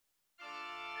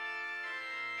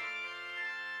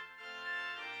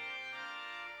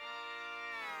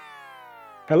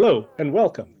Hello and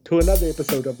welcome to another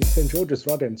episode of the St. George's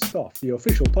Rod and Staff, the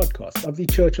official podcast of the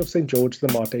Church of St. George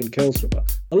the Martyr in Kuilsriver,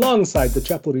 alongside the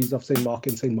chapelries of St. Mark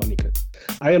and St. Monica's.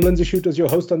 I am Lindsay Shooters, your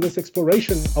host on this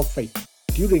exploration of faith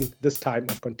during this time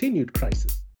of continued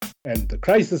crisis. And the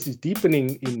crisis is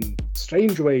deepening in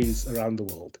strange ways around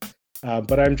the world.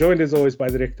 But I'm joined as always by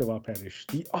the rector of our parish,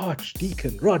 the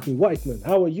Archdeacon Rodney Whiteman.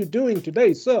 How are you doing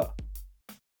today, sir?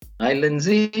 Hi,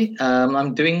 Lindsay.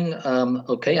 I'm doing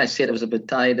okay. I said I was a bit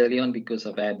tired early on because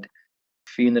I've had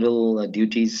funeral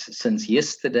duties since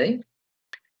yesterday,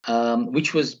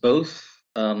 which was both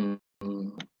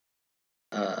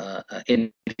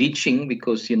enriching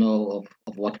because, of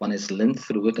what one has learned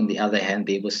through it. On the other hand,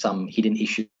 there were some hidden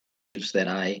issues that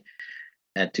I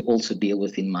had to also deal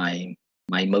with in my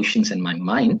emotions and my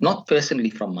mind, not personally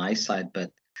from my side,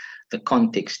 but the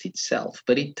context itself.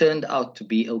 But it turned out to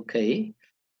be okay.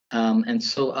 And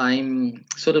so I'm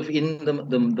sort of in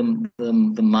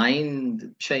the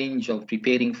mind change of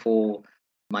preparing for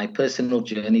my personal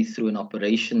journey through an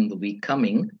operation the week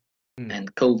coming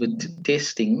and COVID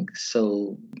testing.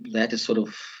 So that is sort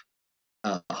of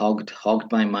hogged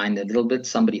my mind a little bit.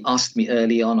 Somebody asked me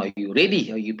early on, "Are you ready?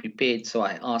 Are you prepared?" So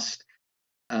I asked,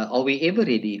 "Are we ever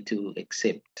ready to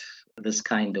accept this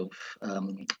kind of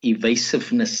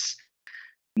evasiveness?"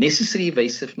 Necessary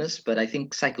evasiveness, but I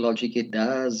think psychologically it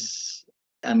does.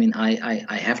 I mean, I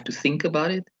have to think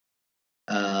about it,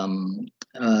 but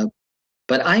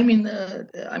I'm in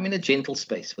a gentle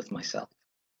space with myself.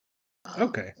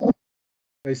 Okay.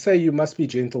 They say you must be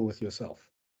gentle with yourself.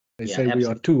 They say we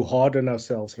are too hard on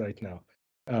ourselves right now.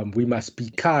 We must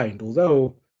be kind,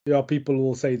 although there are people who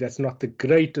will say that's not the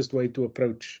greatest way to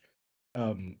approach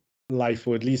life,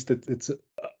 or at least it's an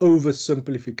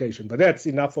oversimplification. But that's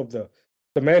enough of the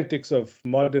semantics of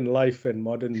modern life and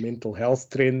modern mental health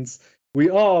trends. We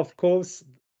are, of course,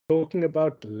 talking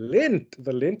about Lent,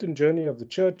 the Lenten journey of the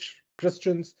church,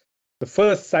 Christians, the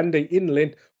first Sunday in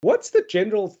Lent. What's the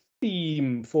general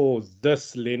theme for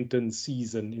this Lenten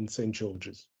season in St.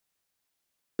 George's?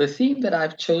 The theme that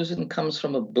I've chosen comes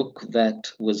from a book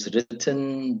that was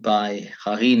written by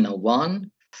Hari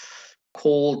Nawan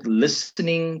called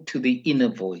Listening to the Inner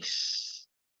Voice.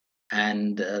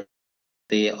 And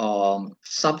there are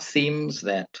sub-themes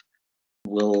that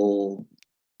will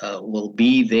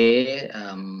be there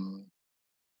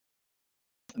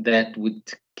that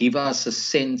would give us a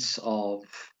sense of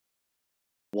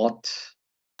what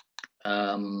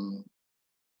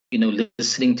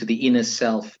listening to the inner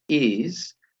self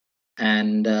is.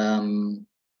 And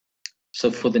so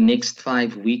for the next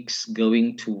 5 weeks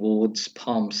going towards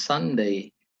Palm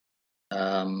Sunday,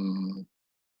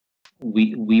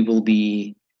 we will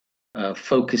be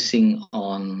focusing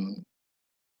on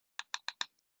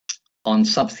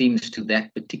sub-themes to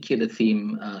that particular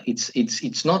theme.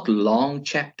 It's not long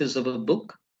chapters of a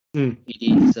book. It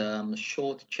is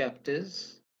short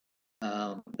chapters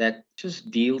that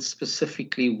just deal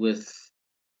specifically with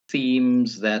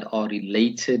themes that are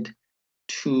related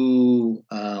to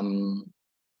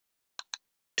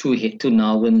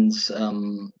Nawan's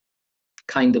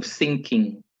kind of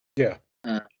thinking. Yeah.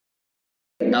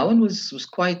 Nawan was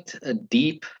quite a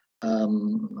deep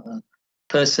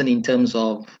person in terms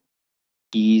of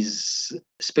his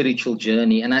spiritual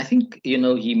journey, and I think he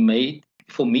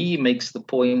makes the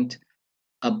point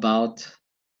about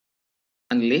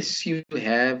unless you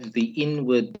have the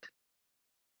inward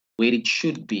where it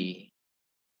should be,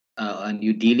 and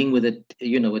you're dealing with it,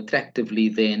 attractively,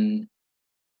 then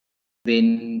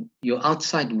your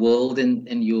outside world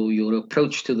and your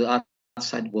approach to the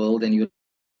outside world and your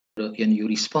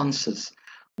responses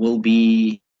will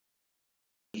be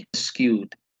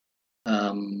skewed,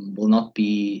 will not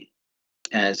be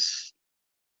as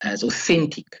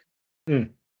authentic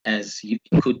as you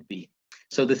could be.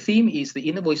 So the theme is the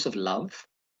inner voice of love,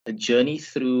 a journey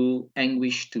through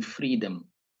anguish to freedom.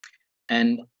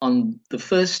 And on the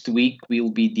first week,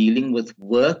 we'll be dealing with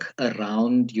work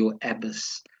around your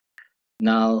abyss.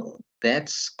 Now,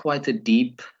 that's quite a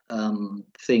deep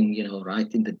thing,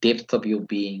 right in the depth of your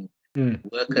being.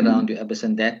 Work around your abyss,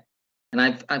 and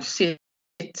I've set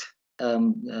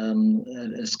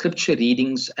scripture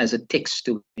readings as a text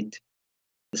to it.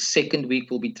 The second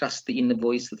week will be trust the inner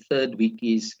voice. The third week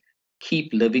is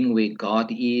keep living where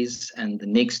God is, and the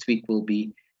next week will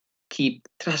be keep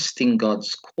trusting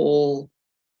God's call.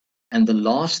 And the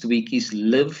last week is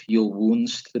live your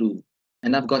wounds through.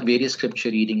 And I've got various scripture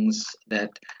readings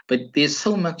but there's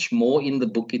so much more in the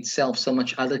book itself, so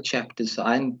much other chapters. So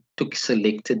I took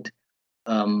selected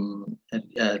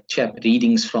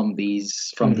readings from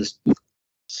this book.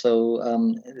 So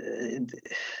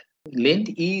Lent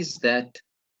is that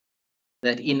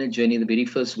inner journey, the very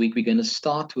first week, we're going to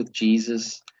start with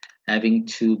Jesus having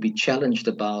to be challenged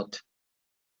about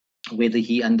whether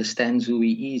he understands who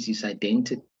he is, his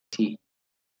identity,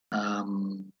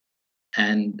 and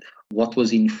what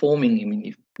was informing him. And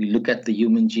if we look at the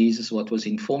human Jesus, what was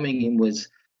informing him was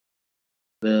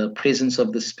the presence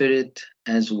of the Spirit,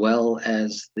 as well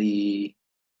as the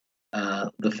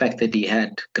fact that he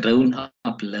had grown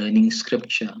up learning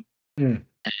Scripture and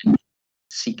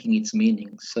seeking its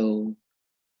meaning. So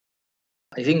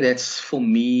I think that's, for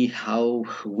me, how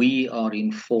we are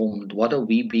informed. What are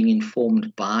we being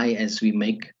informed by as we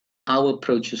make our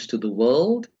approaches to the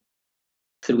world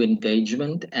through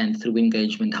engagement, and through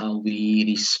engagement, how we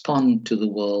respond to the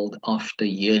world after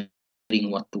hearing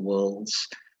what the world's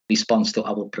response to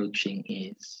our approaching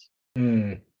is.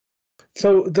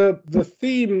 So the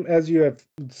theme, as you have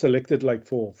selected, like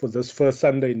for this first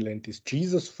Sunday in Lent, is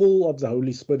Jesus, full of the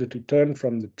Holy Spirit, returned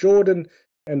from the Jordan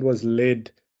and was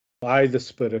led by the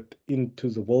Spirit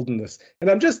into the wilderness. And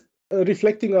I'm just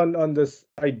reflecting on this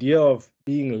idea of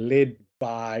being led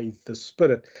by the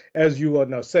Spirit, as you are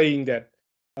now saying that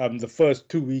the first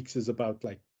 2 weeks is about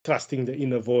like trusting the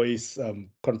inner voice,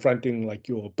 confronting like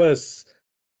your abyss,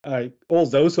 all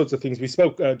those sorts of things. We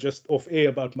spoke just off air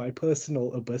about my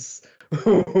personal abyss,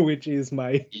 which is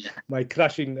my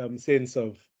crushing sense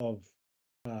of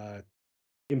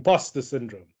imposter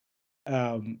syndrome.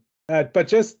 But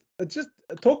just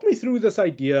talk me through this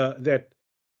idea that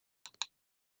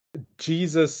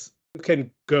Jesus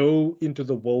can go into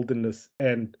the wilderness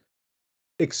and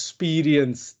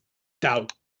experience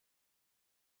doubt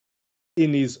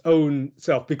in his own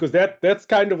self, because that's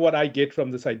kind of what I get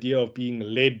from this idea of being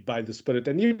led by the Spirit.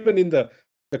 And even in the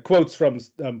quotes from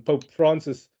Pope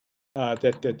Francis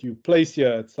that you place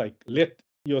here, it's like, let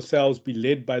yourselves be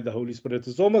led by the Holy Spirit.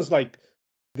 It's almost like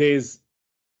there's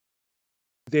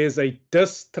a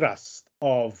distrust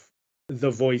of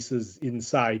the voices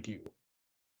inside you.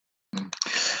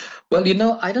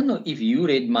 Well, I don't know if you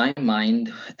read my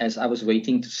mind as I was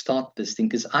waiting to start this thing,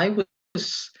 because I was,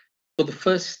 for the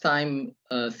first time,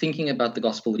 thinking about the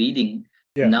gospel reading.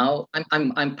 Yeah. Now,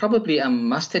 I'm probably, I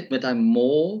must admit, I'm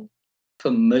more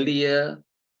familiar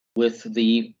with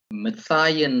the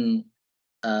Matthean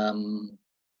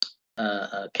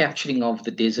capturing of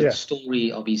the desert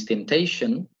story of his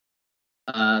temptation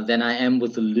than I am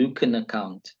with the Lucan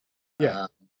account. Yeah.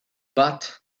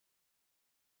 But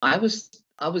I was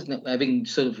having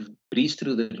sort of breezed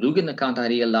through the Lucan account, I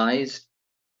realized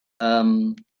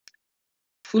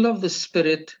full of the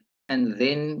Spirit, and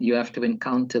then you have to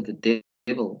encounter the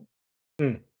devil.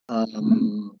 What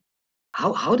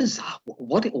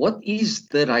is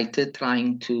the writer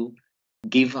trying to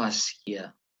give us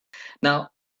here? Now,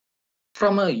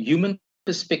 from a human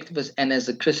perspective and as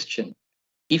a Christian,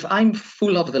 if I'm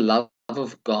full of the love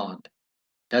of God,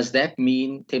 does that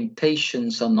mean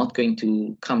temptations are not going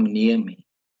to come near me?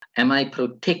 Am I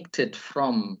protected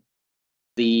from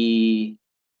the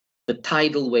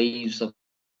tidal waves of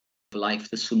life,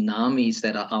 the tsunamis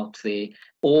that are out there,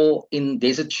 or in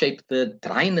desert shape, the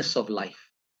dryness of life,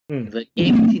 the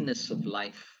emptiness of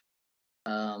life?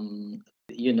 In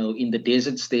the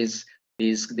deserts, there's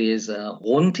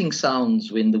haunting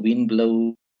sounds when the wind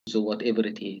blows or whatever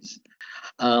it is.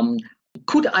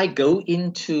 Could I go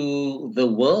into the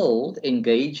world,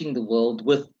 engaging the world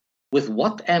with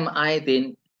what am I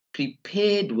then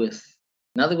prepared with?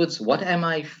 In other words, what am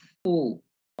I full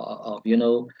of?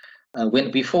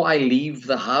 Before I leave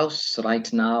the house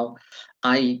right now,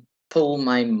 I fill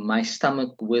my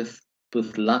stomach with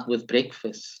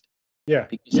breakfast. Yeah.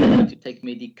 Because I need to take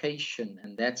medication,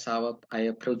 and that's how I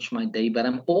approach my day. But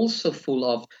I'm also full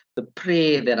of the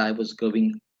prayer that I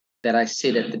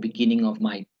said at the beginning of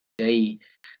my day,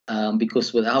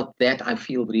 because without that, I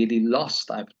feel really lost.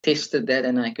 I've tested that,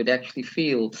 and I could actually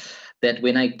feel that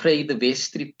when I pray the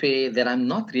vestry prayer, that I'm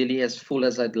not really as full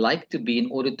as I'd like to be,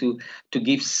 in order to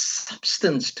give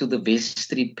substance to the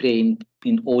vestry prayer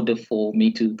in order for me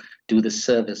to do the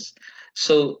service.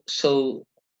 So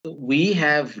we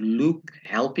have Luke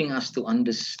helping us to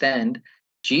understand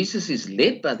Jesus is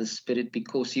led by the Spirit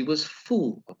because he was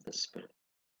full of the Spirit.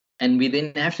 And we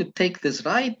then have to take this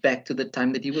right back to the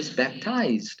time that he was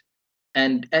baptized.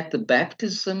 And at the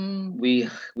baptism, we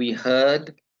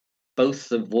heard both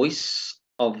the voice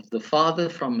of the Father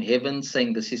from heaven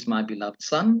saying, "This is my beloved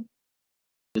Son,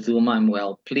 with whom I'm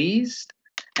well pleased."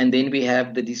 And then we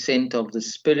have the descent of the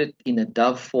Spirit in a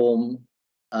dove form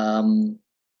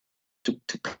to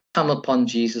come upon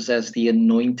Jesus as the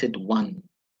anointed one.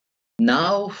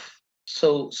 Now,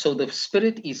 so the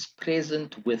Spirit is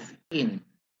present within.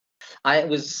 I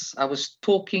was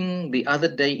talking the other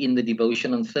day in the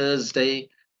devotion on Thursday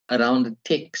around a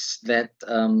text that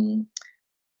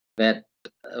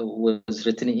was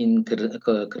written in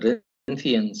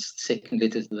Corinthians, second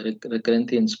letter to the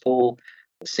Corinthians. Paul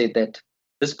said that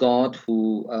this God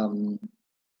who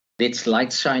lets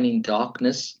light shine in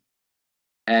darkness,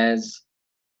 as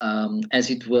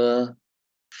it were,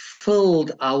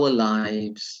 filled our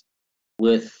lives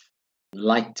with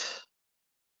light,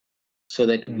 so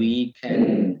that we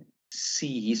can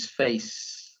see his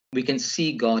face. We can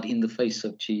see God in the face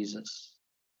of Jesus.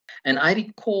 And I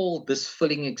recall this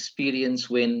filling experience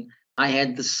when I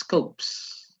had the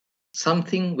scopes.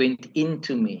 Something went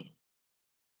into me.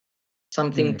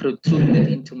 Something protruded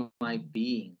into my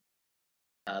being.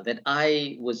 That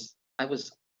I was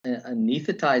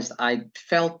anesthetized. I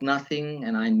felt nothing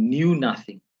and I knew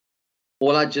nothing.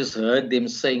 All I just heard them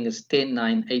saying is 10,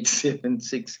 9, 8, 7,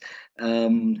 6,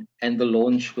 and the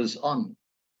launch was on.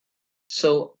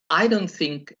 So I don't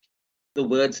think the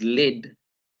words led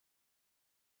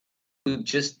could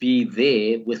just be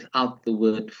there without the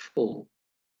word full.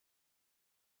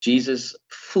 Jesus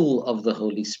full of the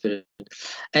Holy Spirit.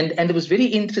 And it was very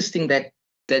interesting that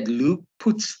Luke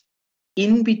puts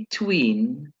in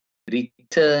between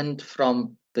returned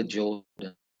from the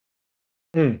Jordan.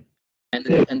 And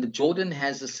the Jordan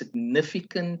has a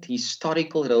significant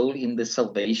historical role in the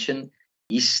salvation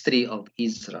history of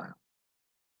Israel.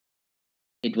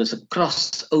 It was a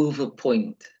crossover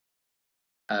point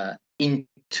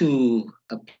into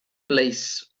a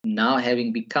place now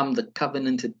having become the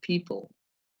covenanted people.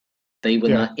 They were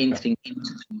now entering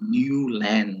into the new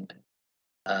land,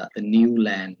 a new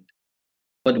land.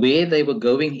 But where they were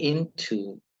going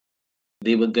into,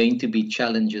 there were going to be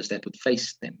challenges that would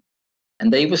face them.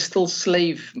 And they were still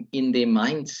slave in their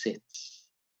mindsets.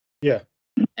 Yeah.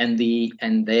 And they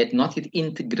had not yet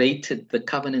integrated the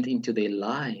covenant into their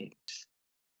lives.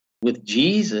 With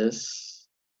Jesus,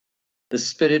 the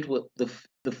Spirit,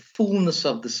 the fullness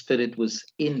of the Spirit was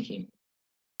in him,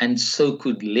 and so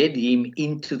could lead him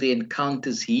into the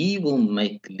encounters he will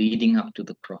make leading up to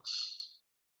the cross.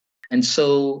 And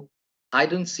so I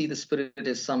don't see the Spirit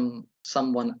as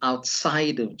someone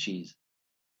outside of Jesus,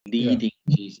 leading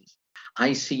Jesus.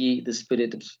 I see the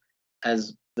Spirit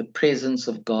as the presence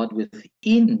of God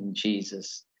within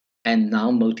Jesus, and now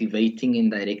motivating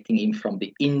and directing him from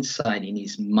the inside in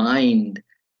his mind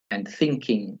and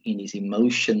thinking, in his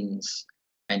emotions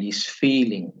and his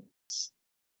feelings,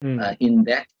 in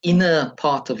that inner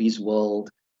part of his world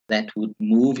that would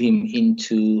move him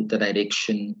into the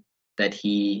direction that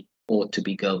he ought to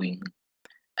be going.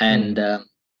 And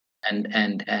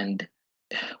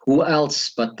who else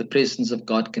but the presence of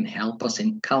God can help us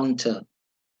encounter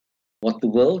what the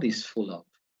world is full of?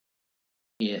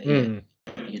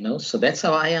 You know, so that's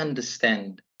how I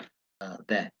understand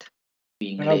that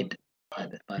being led by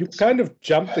you the kind of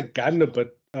jumped the gun a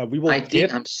bit. We will get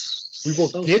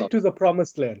to the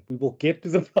promised land. We will get to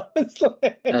the promised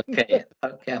land. Okay,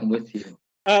 I'm with you.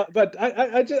 But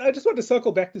I just want to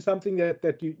circle back to something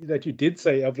that you did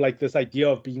say, of like this idea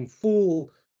of being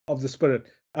full of the Spirit,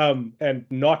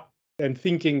 and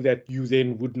thinking that you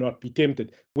then would not be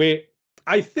tempted. Where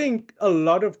I think a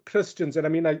lot of Christians, and I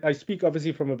mean I speak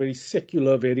obviously from a very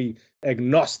secular, very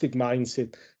agnostic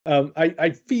mindset.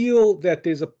 I feel that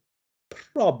there's a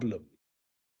problem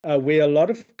where a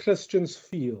lot of Christians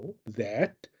feel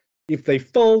that if they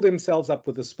fill themselves up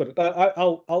with the Spirit,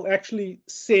 I'll actually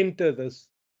center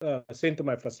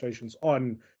my frustrations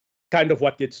on kind of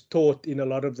what gets taught in a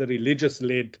lot of the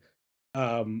religious-led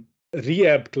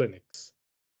rehab clinics,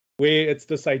 where it's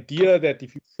this idea that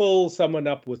if you fill someone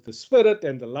up with the Spirit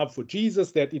and the love for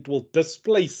Jesus, that it will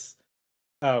displace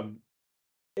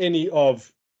any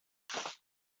of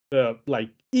the like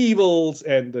evils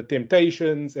and the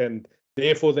temptations, and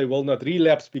therefore they will not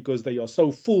relapse because they are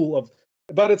so full of.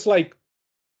 But it's like,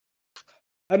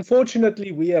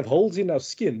 unfortunately, we have holes in our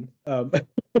skin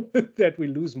that we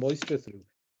lose moisture through,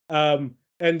 and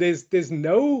there's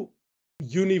no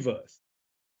universe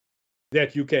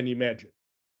that you can imagine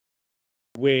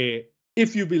where,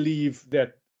 if you believe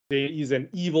that there is an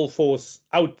evil force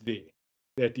out there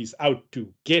that is out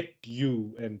to get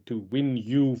you and to win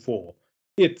you for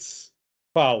its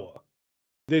power,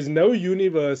 there's no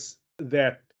universe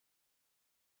that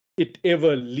it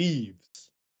ever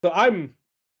leaves. So I'm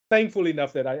thankful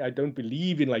enough that I don't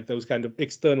believe in like those kind of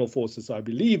external forces. So I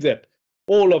believe that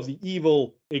all of the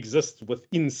evil exists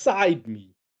inside me,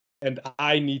 and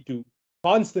I need to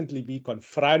constantly be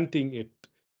confronting it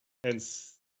and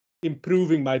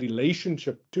improving my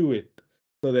relationship to it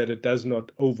so that it does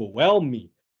not overwhelm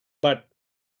me. But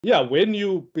yeah, when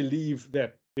you believe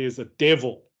that there's a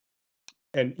devil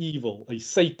an evil, a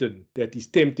Satan that is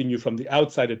tempting you from the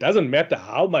outside. It doesn't matter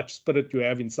how much spirit you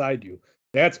have inside you.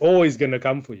 That's always going to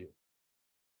come for you.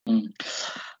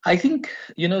 I think,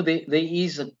 there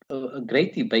is a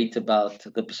great debate about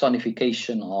the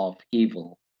personification of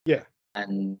evil. Yeah.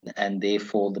 And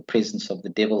therefore the presence of the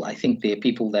devil. I think there are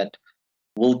people that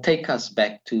will take us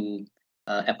back to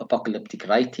apocalyptic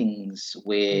writings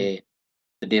where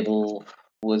the devil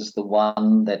was the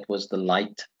one that was a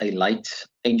light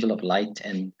angel of light,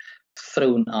 and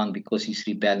thrown on because he's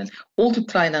rebellion. All to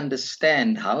try and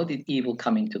understand how did evil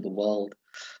come into the world.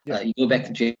 You go back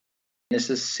to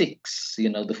Genesis 6,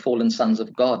 the fallen sons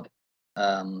of God,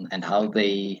 and how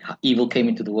evil came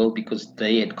into the world because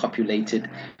they had copulated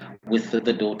with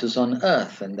the daughters on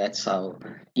earth, and that's how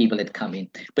evil had come in.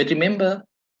 But remember,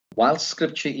 while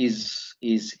Scripture is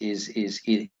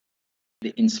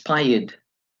inspired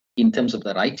in terms of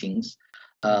the writings,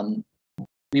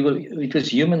 it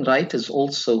was human writers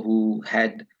also who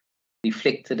had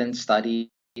reflected and studied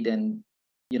and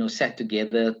sat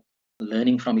together,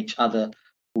 learning from each other,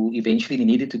 who eventually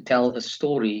needed to tell a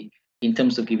story in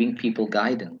terms of giving people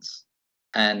guidance.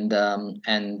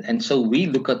 And so we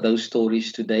look at those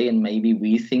stories today, and maybe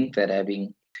we think that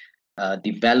having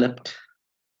developed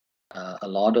a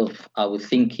lot of our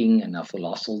thinking and our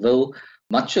philosophy, although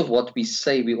much of what we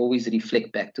say, we always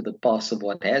reflect back to the past of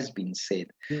what has been said.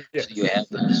 Yes. So you have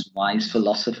those wise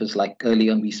philosophers, like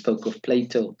earlier on we spoke of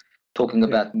Plato, talking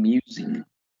about music.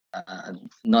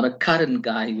 Not a current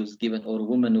guy who's given, or a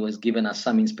woman who has given us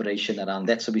some inspiration around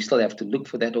that. So we still have to look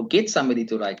for that or get somebody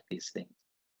to write these things.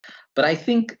 But I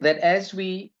think that as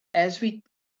we,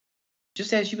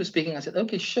 just as you were speaking, I said,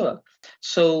 okay, sure.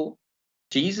 So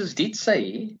Jesus did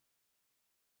say,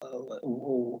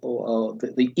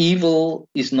 the evil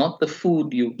is not the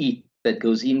food you eat that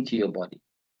goes into your body,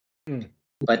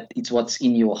 but it's what's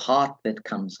in your heart that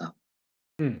comes up.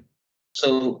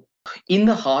 So in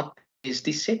the heart is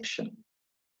deception.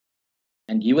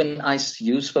 And you and I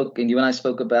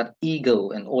spoke about ego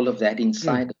and all of that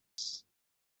inside us.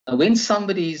 When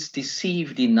somebody is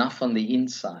deceived enough on the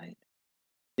inside,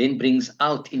 then brings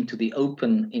out into the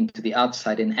open, into the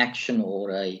outside, an action or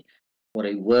a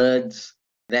words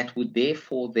that would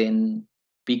therefore then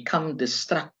become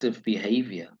destructive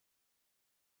behavior,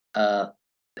 that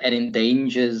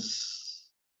endangers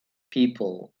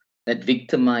people, that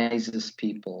victimizes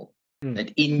people,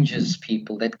 that injures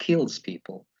people, that kills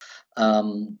people.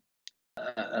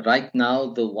 Right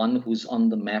now, the one who's on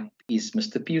the map is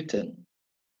Mr. Putin,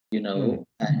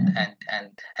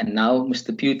 and now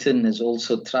Mr. Putin has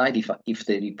also tried, if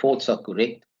the reports are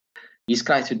correct, he's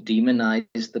tried to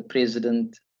demonize the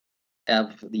president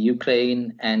of the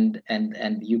Ukraine and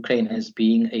Ukraine as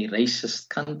being a racist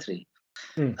country.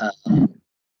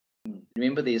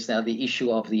 Remember, there's now the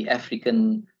issue of the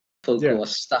African folk who are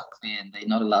stuck there and they're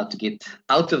not allowed to get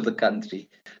out of the country,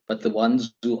 but the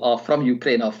ones who are from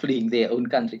Ukraine are fleeing their own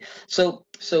country. So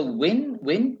when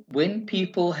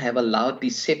people have allowed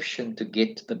deception to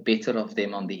get the better of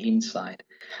them on the inside,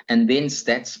 and then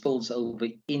that spills over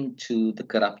into the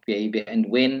corrupt behavior, and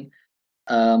when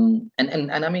and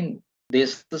I mean,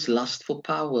 there's this lust for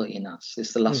power in us.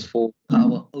 There's the lust for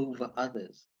power over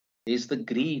others. There's the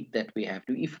greed that we have.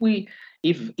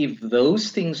 If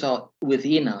those things are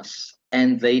within us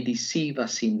and they deceive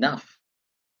us enough,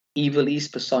 evil is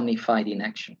personified in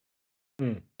action,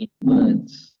 in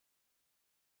words,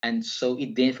 and so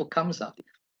it therefore comes out.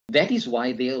 That is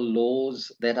why there are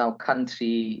laws that our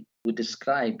country would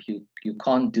describe. You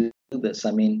can't do this.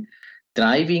 I mean,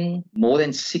 driving more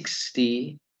than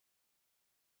 60.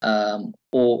 The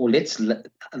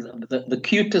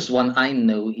cutest one I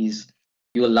know is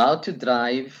you're allowed to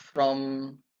drive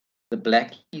from the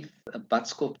Blackheath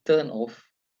Butskop turnoff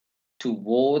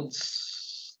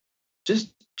towards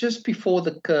just before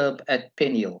the curb at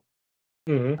Penhill.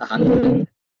 100.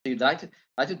 So you like to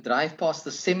drive past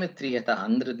the cemetery at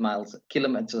 100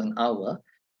 kilometers an hour,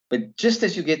 but just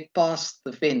as you get past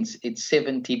the fence, it's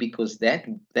 70 because that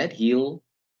hill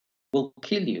will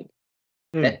kill you.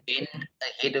 That bend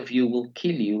ahead of you will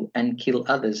kill you and kill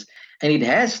others. And it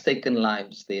has taken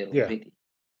lives there already.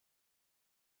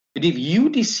 But if you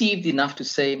deceived enough to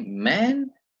say,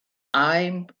 man,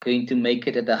 I'm going to make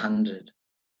it at 100.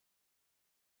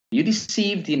 You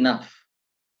deceived enough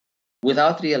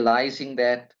without realizing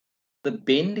that the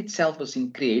bend itself was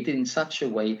created in such a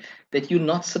way that you're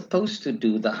not supposed to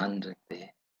do the 100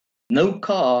 there. No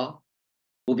car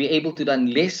will be able to do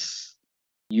unless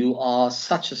you are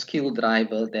such a skilled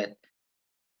driver that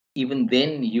even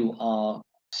then you are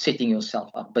setting yourself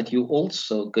up, but you're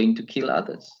also going to kill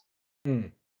others.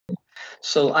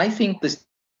 So I think this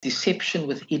deception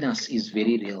within us is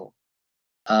very real.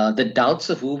 The doubts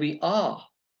of who we are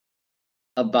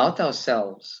about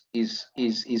ourselves is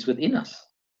within us.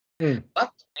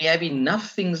 But we have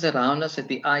enough things around us that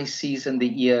the eye sees and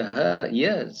the ear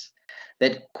hears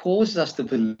that cause us to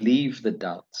believe the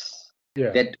doubts.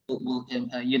 That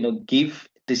will give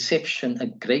deception a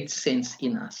great sense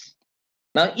in us.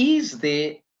 Now, is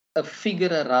there a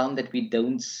figure around that we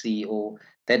don't see, or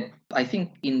that I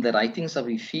think in the writings of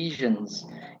Ephesians,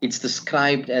 it's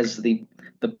described as the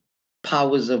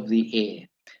powers of the air.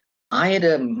 I had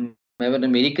an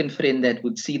American friend that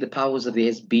would see the powers of the air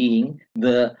as being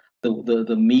the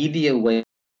media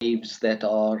waves that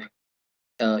are,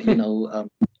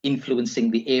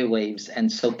 influencing the airwaves,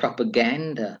 and so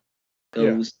propaganda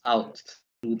goes out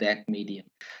through that medium.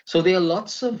 So there are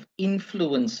lots of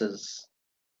influences.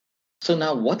 So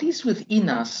now, what is within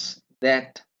us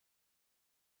that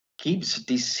gives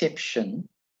deception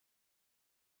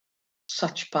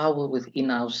such power within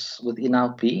our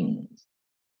beings?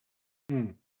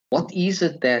 What is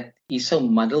it that is so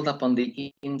muddled up on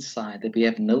the inside that we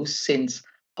have no sense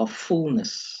of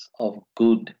fullness of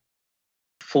good,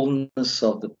 fullness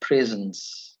of the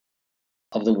presence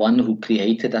of the one who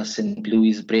created us and blew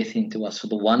his breath into us, for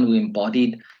the one who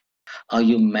embodied our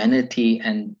humanity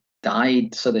and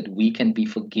died so that we can be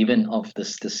forgiven of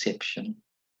this deception?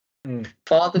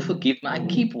 Father, forgive me. I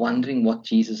keep wondering what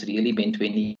Jesus really meant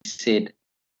when he said,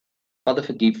 Father,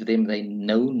 forgive them, they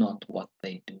know not what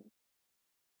they do.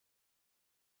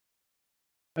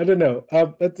 I don't know.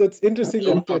 It's interesting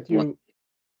that you,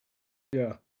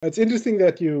 it's interesting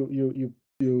that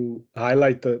you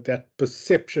highlight that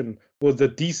perception or the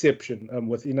deception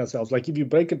within ourselves. Like if you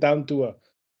break it down to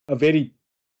a very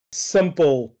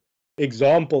simple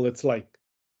example, it's like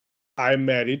I'm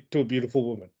married to a beautiful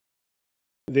woman.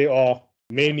 There are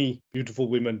many beautiful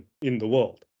women in the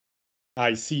world.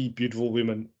 I see beautiful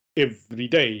women every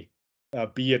day,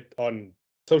 be it on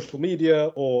social media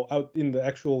or out in the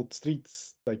actual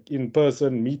streets, like in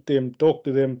person, meet them, talk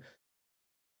to them.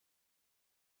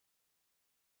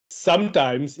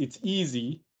 Sometimes it's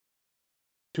easy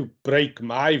to break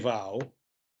my vow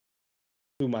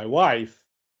to my wife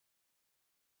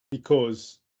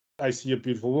because I see a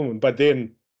beautiful woman, but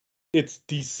then it's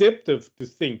deceptive to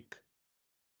think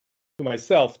to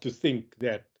myself to think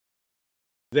that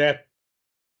that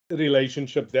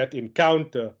relationship, that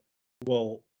encounter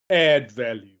will add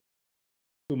value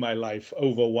to my life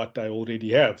over what I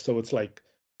already have. So it's like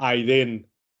I then,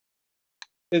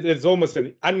 it's almost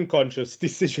an unconscious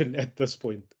decision at this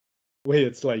point, where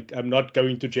it's like I'm not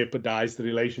going to jeopardize the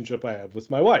relationship I have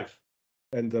with my wife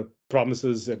and the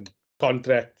promises and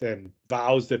contract and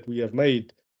vows that we have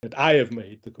made, that I have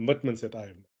made, the commitments that I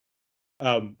have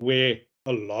made, where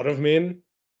a lot of men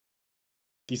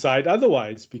decide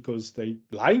otherwise because they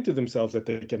lying to themselves that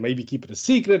they can maybe keep it a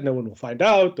secret, no one will find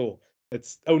out, or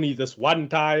it's only this one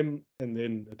time and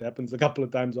then it happens a couple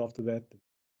of times after that.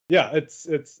 Yeah, it's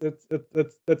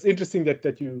interesting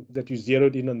that you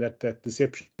zeroed in on that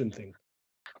deception thing.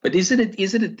 But isn't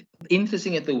it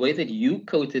interesting that the way that you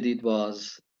quoted it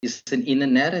is an inner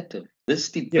narrative, this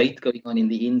debate going on in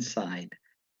the inside.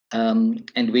 And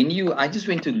I just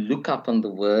went to look up on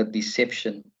the word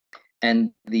deception,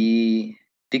 and the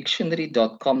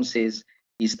dictionary.com says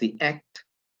is the act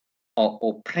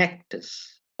or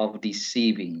practice of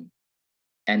deceiving,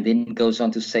 and then it goes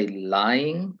on to say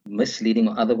lying, misleading,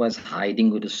 or otherwise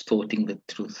hiding or distorting the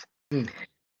truth.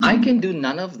 I can do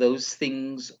none of those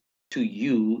things to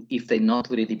you if they're not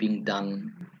already being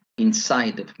done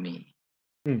inside of me,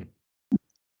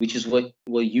 which is where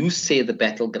you say the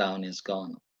battleground is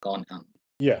gone on.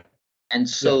 Yeah. And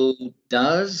so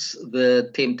does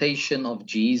the temptation of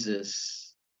Jesus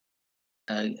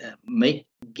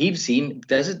gives him,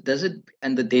 does it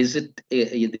and the desert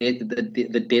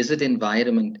the desert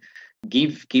environment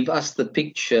give us the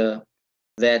picture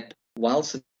that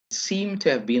whilst it seemed to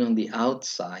have been on the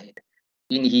outside,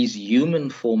 in his human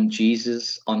form,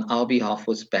 Jesus on our behalf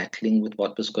was battling with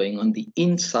what was going on the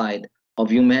inside of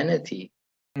humanity,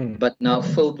 but now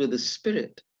filled with the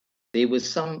Spirit. There was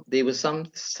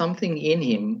something in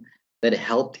him that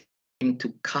helped him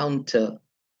to counter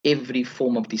every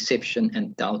form of deception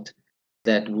and doubt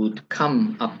that would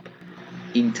come up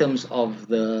in terms of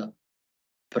the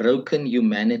broken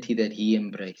humanity that he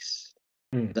embraced,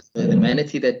 the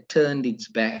humanity that turned its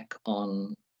back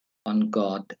on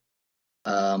God,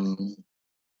 and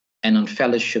on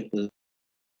fellowship with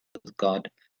God,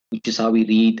 which is how we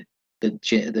read the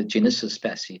Genesis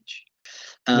passage.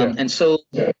 And so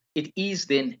it is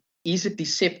then, is it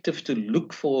deceptive to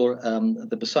look for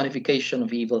the personification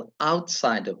of evil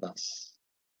outside of us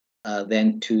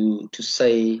than to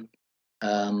say,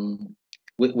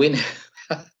 when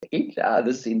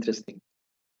This is interesting.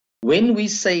 When we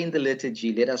say in the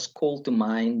liturgy, let us call to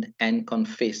mind and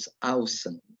confess our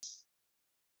sins,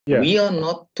 we are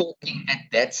not talking at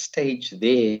that stage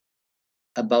there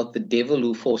about the devil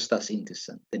who forced us into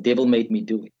sin. The devil made me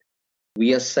do it.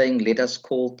 We are saying, let us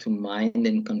call to mind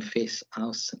and confess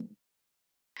our sin.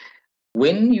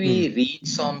 When we read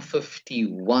Psalm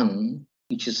 51,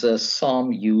 which is a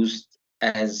psalm used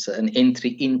as an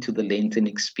entry into the Lenten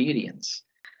experience,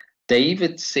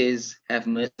 David says, have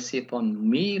mercy upon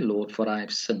me, Lord, for I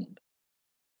have sinned.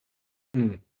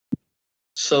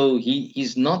 So he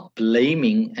is not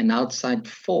blaming an outside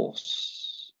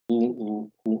force who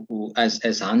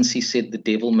as Hansi said, the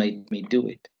devil made me do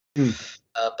it.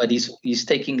 But he's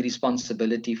taking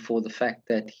responsibility for the fact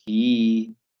that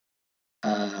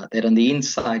that on the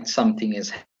inside something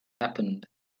has happened.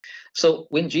 So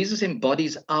when Jesus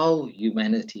embodies our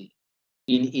humanity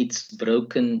in its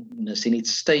brokenness, in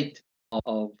its state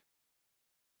of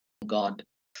God,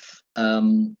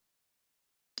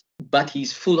 but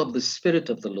he's full of the Spirit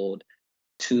of the Lord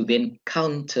to then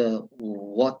counter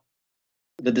what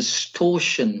the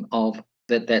distortion of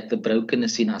that the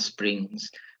brokenness in us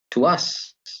brings to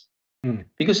us.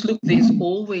 Because look, there's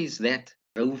always that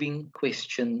roving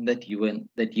question that you and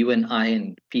I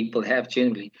and people have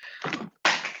generally.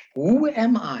 Who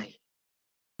am I?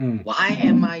 Why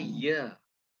am I here?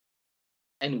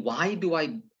 And why do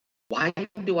I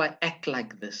act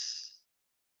like this?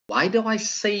 Why do I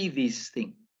say these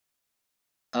things?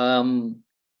 And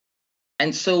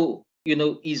so,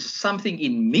 is something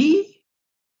in me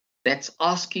that's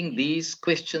asking these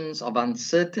questions of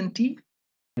uncertainty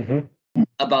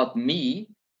about me,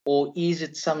 or is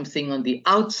it something on the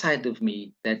outside of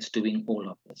me that's doing all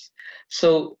of this?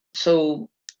 So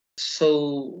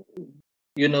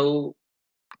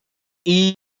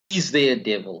is there a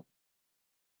devil?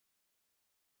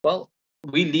 Well,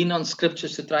 we lean on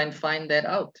scriptures to try and find that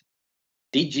out.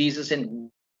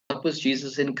 What was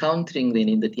Jesus encountering then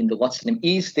in the what's the name?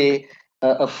 Is there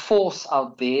a force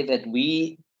out there that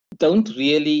we can't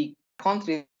really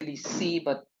see,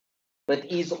 but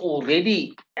is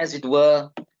already, as it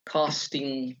were,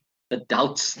 casting the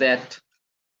doubts that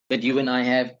you and I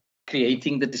have,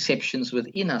 creating the deceptions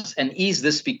within us? And is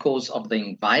this because of the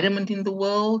environment in the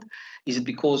world? Is it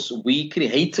because we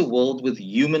create a world with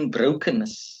human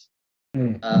brokenness,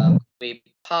 where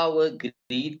power,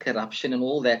 greed, corruption, and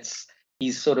all that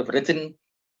is sort of written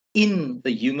in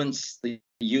the human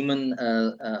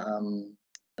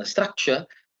structure,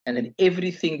 and then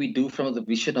everything we do from the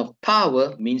vision of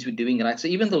power means we're doing right. So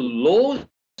even the laws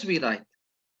we write,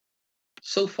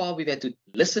 so far we've had to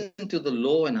listen to the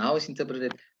law and how it's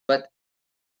interpreted, but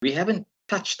we haven't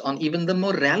touched on even the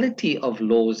morality of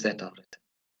laws that are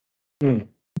written.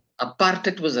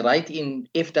 Apartheid was right in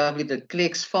F.W. de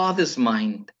Klerk's father's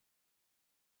mind,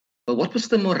 but what was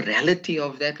the morality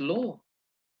of that law?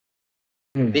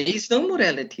 There is no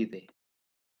morality there,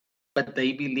 but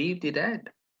they believed it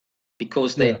had,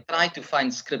 because they tried to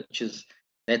find scriptures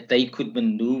that they could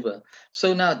maneuver.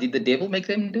 So now, did the devil make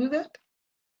them do that?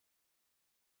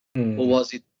 Or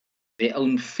was it their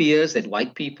own fears that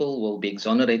white people will be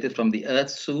exonerated from the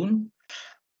earth soon?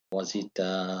 Was it,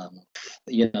 the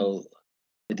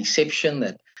deception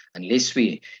that unless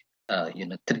we,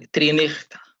 if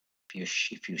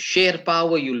you share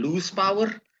power, you lose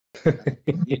power?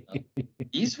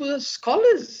 These were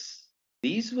scholars.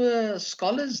 These were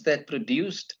scholars that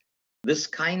produced this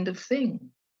kind of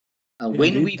thing.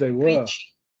 When we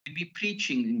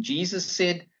preaching, and Jesus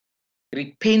said,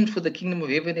 repent, for the kingdom of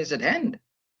heaven is at hand.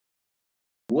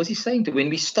 What was he saying? When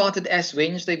we started Ash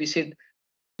Wednesday, we said,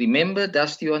 remember,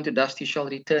 dust you unto dust you shall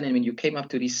return. And when you came up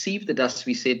to receive the dust,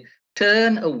 we said,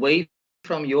 turn away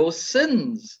from your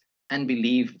sins and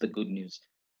believe the good news.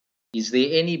 Is there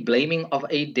any blaming of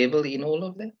a devil in all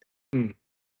of that?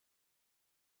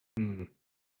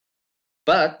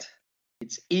 But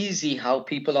it's easy how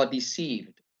people are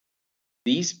deceived.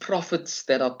 These prophets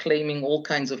that are claiming all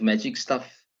kinds of magic stuff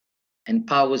and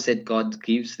powers that God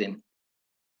gives them,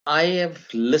 I have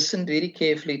listened very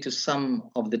carefully to some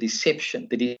of the deception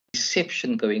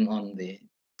going on there.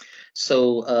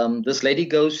 So this lady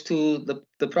goes to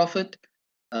the prophet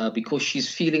because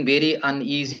she's feeling very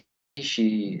uneasy.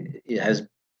 She has,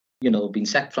 been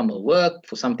sacked from her work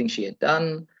for something she had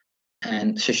done,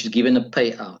 and so she's given a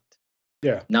payout.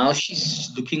 Yeah. Now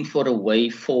she's looking for a way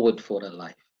forward for her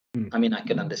life. I mean, I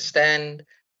can understand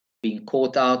being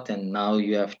caught out, and now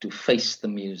you have to face the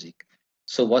music.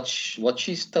 So what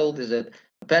she's told is that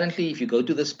apparently if you go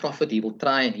to this prophet, he will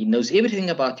try, and he knows everything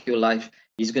about your life.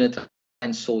 He's going to try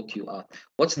and sort you out.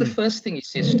 What's the first thing he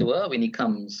says to her when he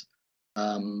comes?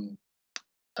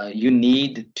 you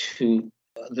need to,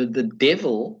 the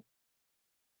devil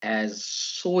has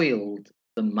soiled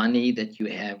the money that you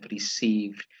have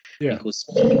received because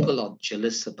people are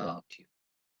jealous about you.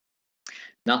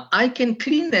 Now, I can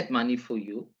clean that money for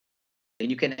you, and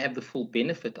you can have the full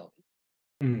benefit of it.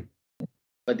 Mm.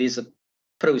 But there's a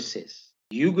process.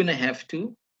 You're going to have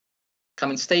to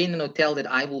come and stay in an hotel that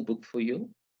I will book for you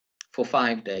for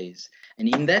 5 days.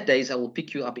 And in that days, I will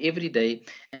pick you up every day,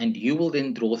 and you will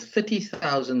then draw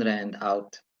 30,000 Rand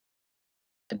out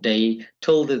a day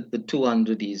till the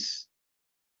 200 is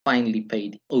finally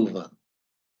paid over.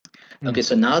 Okay,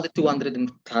 so now the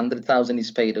 100,000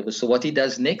 is paid over. So what he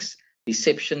does next,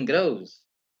 deception grows.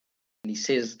 And he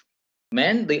says,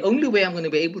 man, the only way I'm going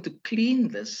to be able to clean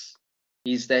this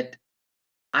is that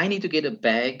I need to get a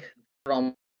bag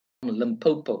from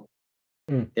Limpopo.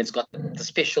 It's got the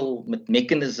special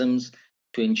mechanisms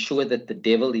to ensure that the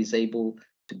devil is able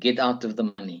to get out of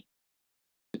the money,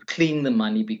 to clean the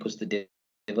money because the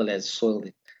devil has soiled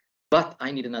it. But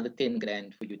I need another 10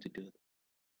 grand for you to do it.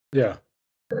 Yeah.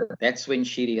 That's when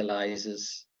she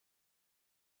realizes,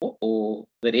 the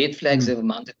red flags have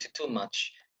amounted to too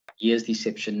much. Here's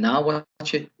deception. Now,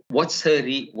 what's her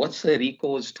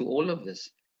recourse to all of this?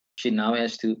 She now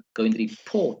has to go and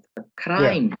report a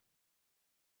crime. Yeah.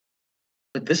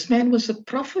 But this man was a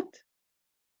prophet.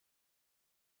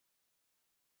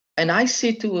 And I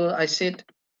said to her,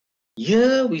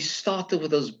 here we started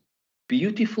with those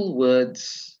beautiful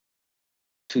words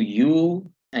to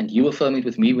you, and you affirm it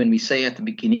with me when we say at the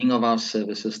beginning of our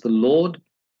services, the Lord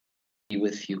be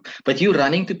with you. But you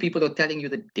running to people who are telling you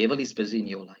the devil is busy in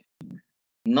your life.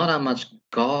 Not how much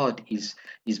God is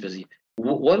busy.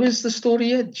 What was the story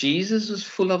here? Jesus was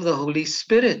full of the Holy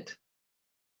Spirit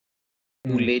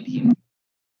who led him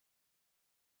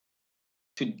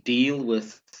to deal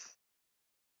with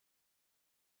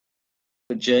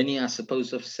the journey, I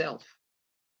suppose, of self.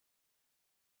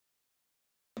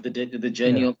 The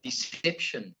journey of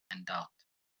deception and doubt.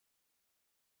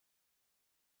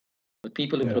 But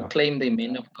people who proclaim they're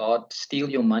men of God steal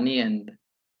your money and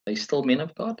they still men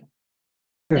of God.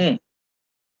 But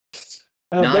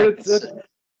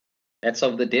that's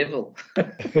of the devil.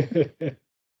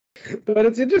 But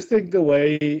it's interesting the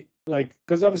way, like,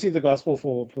 because obviously the gospel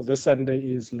for this Sunday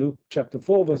is Luke chapter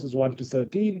 4, verses 1 to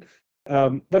 13.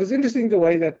 But it's interesting the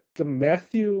way that the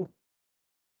Matthew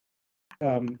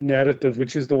narrative,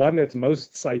 which is the one that's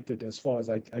most cited as far as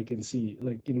I can see,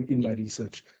 like in my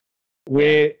research,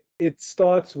 where it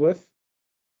starts with,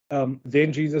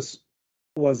 then Jesus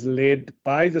was led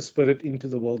by the Spirit into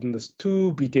the wilderness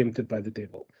to be tempted by the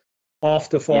devil.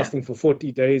 After fasting for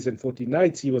 40 days and 40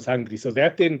 nights, he was hungry. So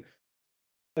that then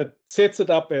sets it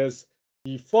up as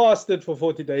he fasted for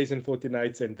 40 days and 40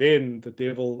 nights, and then the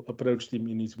devil approached him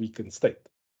in his weakened state.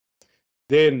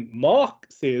 Then Mark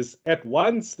says, at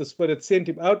once the Spirit sent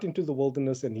him out into the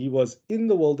wilderness, and he was in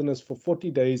the wilderness for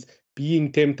 40 days,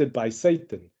 being tempted by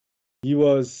Satan. He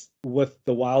was with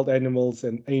the wild animals,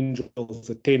 and angels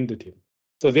attended him.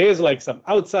 So there's like some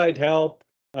outside help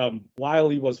while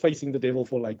he was facing the devil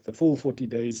for like the full 40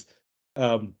 days.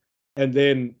 And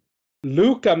then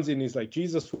Luke comes in, he's like,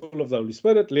 Jesus, full of the Holy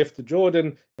Spirit, left the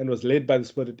Jordan and was led by the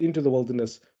Spirit into the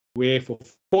wilderness, where for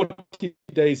 40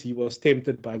 days he was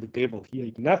tempted by the devil. He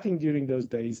ate nothing during those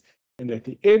days, and at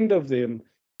the end of them,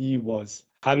 he was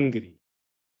hungry.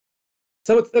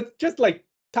 So it's just like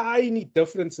tiny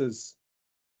differences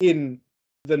in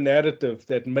the narrative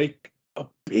that make a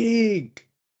big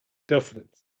difference.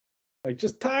 Like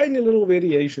just tiny little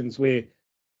variations where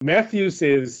Matthew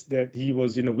says that he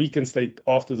was in a weakened state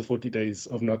after the 40 days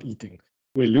of not eating,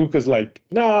 where Luke is like,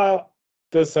 nah,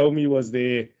 this homie was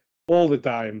there all the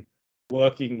time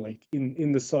working like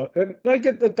in the and like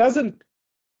it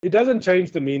doesn't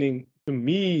change the meaning to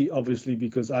me, obviously,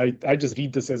 because I just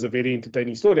read this as a very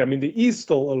entertaining story. I mean, there is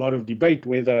still a lot of debate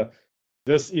whether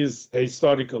this is a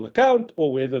historical account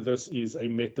or whether this is a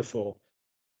metaphor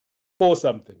for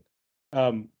something,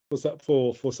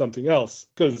 for something else,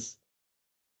 because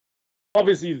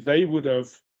obviously they would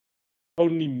have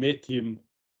only met him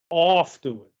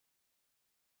afterward.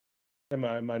 Am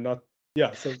I not?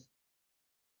 Yeah. So.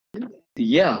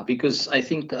 Yeah, because I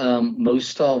think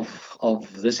most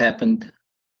of this happened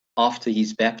after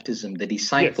his baptism. The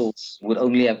disciples would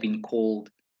only have been called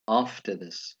after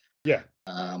this. Yeah.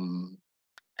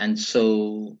 And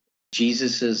so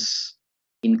Jesus's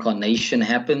incarnation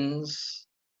happens,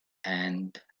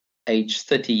 and age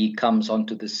 30 he comes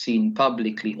onto the scene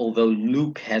publicly, although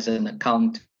Luke has an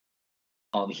account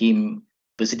of him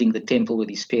visiting the temple with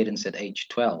his parents at age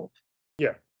 12.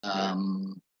 Yeah.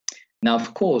 Now,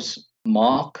 of course,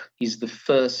 Mark is the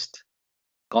first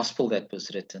gospel that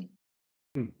was written.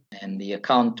 And the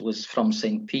account was from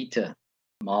St. Peter.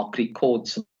 Mark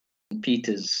records St.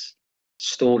 Peter's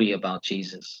story about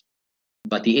Jesus.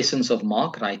 But the essence of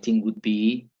Mark writing would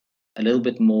be a little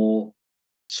bit more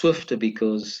swifter,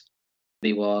 because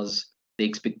there was the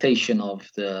expectation of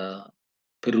the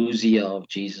parousia of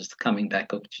Jesus, the coming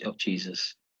back of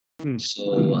Jesus.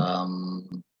 So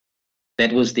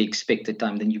that was the expected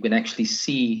time. Then you can actually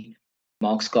see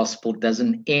Mark's gospel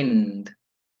doesn't end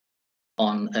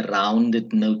on a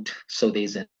rounded note. So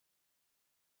there's an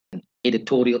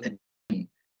editorial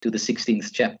to the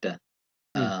 16th chapter.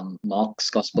 Mark's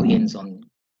gospel ends on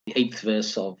the 8th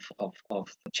verse of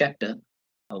the chapter,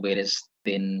 whereas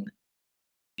then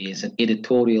there's an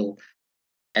editorial,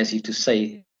 as if to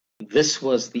say, this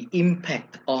was the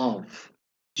impact of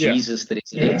Jesus, the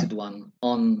resurrected one,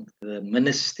 on the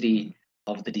ministry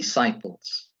of the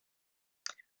disciples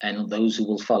and on those who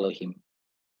will follow him.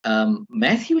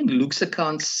 Matthew and Luke's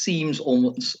account seems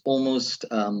almost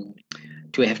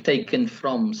to have taken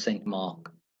from St.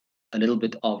 Mark a little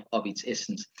bit of its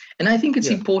essence. And I think it's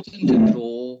important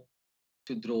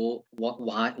to draw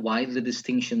why the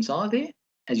distinctions are there.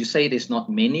 As you say, there's not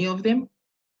many of them.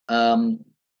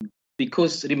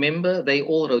 Because remember, they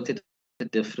all wrote at a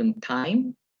different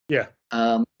time.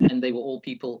 And they were all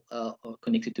people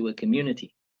connected to a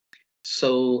community.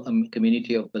 So a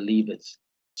community of believers.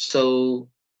 So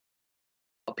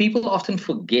people often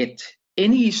forget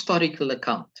any historical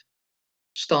account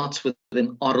starts with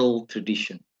an oral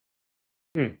tradition.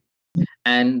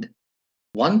 And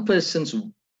one person's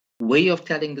way of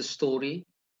telling the story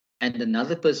and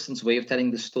another person's way of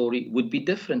telling the story would be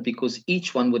different, because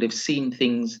each one would have seen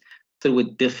things through a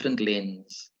different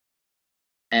lens.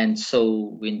 And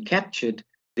so when captured,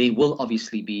 there will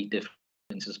obviously be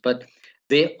differences, but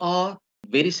there are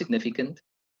very significant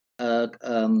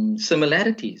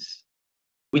similarities,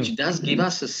 which does give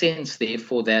us a sense,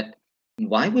 therefore, that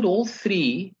why would all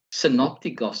three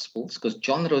synoptic gospels, because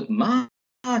John wrote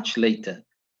much later,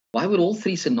 why would all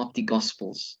three synoptic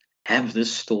gospels have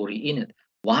this story in it?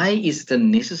 Why is the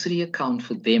necessary account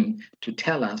for them to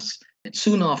tell us that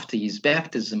soon after his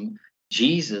baptism,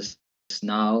 Jesus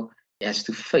now has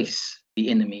to face the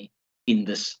enemy in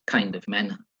this kind of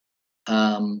manner?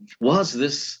 Was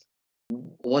this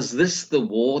the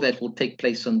war that will take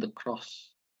place on the cross,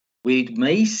 where it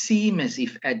may seem as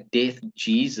if at death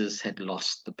Jesus had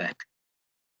lost the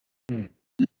battle?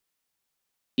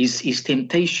 Is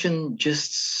temptation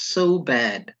just so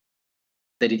bad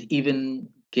that it even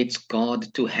gets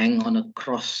God to hang on a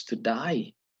cross to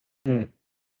die? And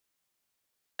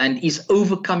is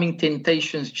overcoming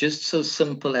temptations just so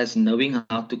simple as knowing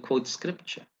how to quote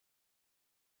scripture?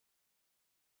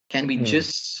 Can we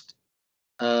just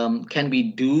can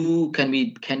we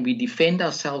defend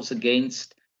ourselves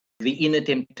against the inner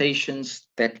temptations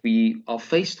that we are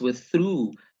faced with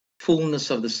through fullness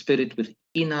of the Spirit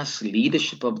within us,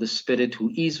 leadership of the Spirit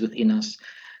who is within us,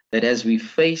 that as we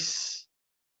face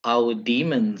our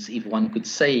demons, if one could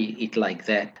say it like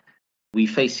that, we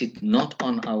face it not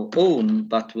on our own,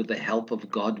 but with the help of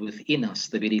God within us,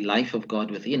 the very life of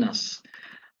God within us,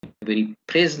 the very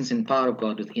presence and power of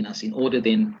God within us, in order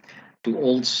then to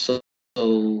also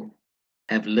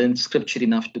have learned scripture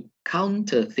enough to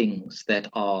counter things that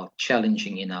are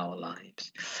challenging in our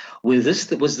lives. Was this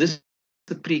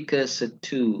the precursor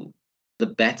to the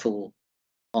battle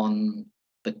on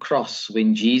the cross,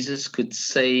 when Jesus could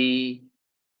say,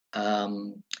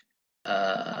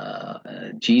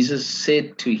 Jesus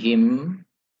said to him,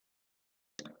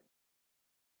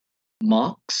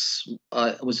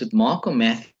 was it Mark or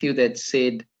Matthew that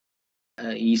said,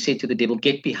 he said to the devil,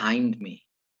 "Get behind me"?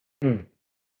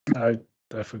 I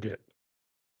forget.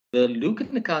 The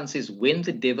Lucan account says, when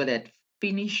the devil had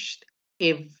finished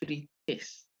every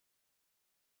test.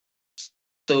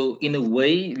 So in a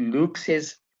way, Luke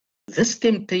says this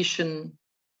temptation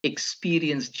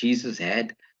experience Jesus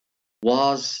had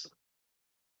was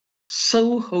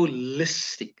so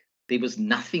holistic. There was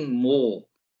nothing more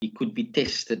he could be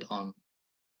tested on.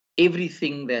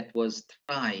 Everything that was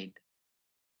tried,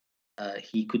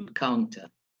 he could counter.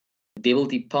 The devil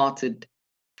departed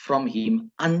from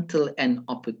him until an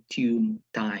opportune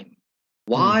time.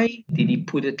 Why did he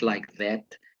put it like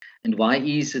that? And why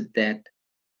is it that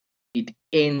it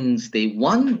ends there?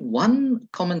 One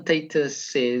commentator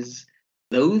says,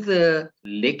 though the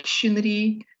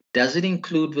lectionary doesn't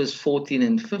include verse 14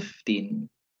 and 15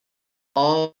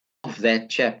 of that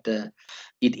chapter,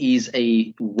 it is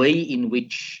a way in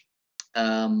which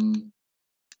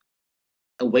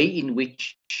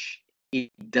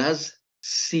it does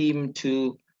seem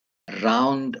to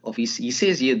round off. He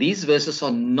says here, these verses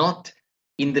are not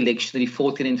in the lectionary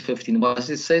 14 and 15. What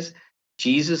it says,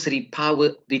 Jesus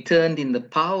returned in the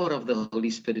power of the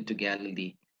Holy Spirit to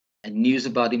Galilee, and news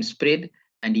about him spread,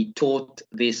 and he taught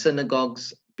their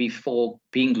synagogues before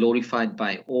being glorified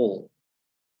by all.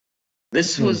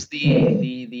 This was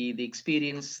the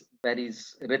experience that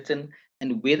is written,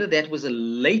 and whether that was a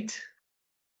late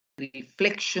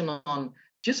reflection on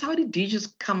just how did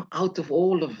Jesus come out of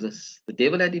all of this? The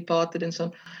devil had departed and so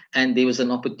on, and there was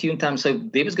an opportune time. So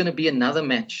there was going to be another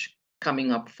match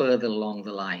coming up further along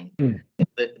the line.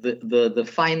 The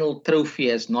final trophy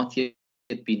has not yet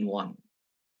been won.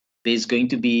 There's going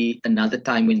to be another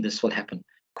time when this will happen.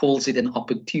 Calls it an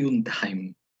opportune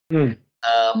time. This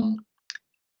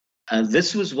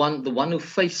was the one who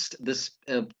faced this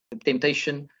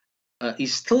temptation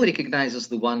is still recognized as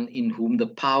the one in whom the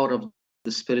power of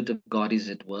the Spirit of God is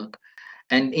at work.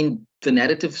 And in the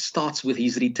narrative starts with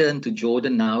his return to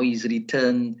Jordan. Now he's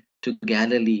returned to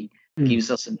Galilee,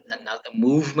 gives us another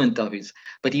movement of his.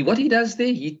 But what he does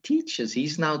there, he teaches.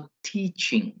 He's now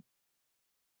teaching.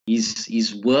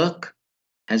 His work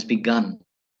has begun.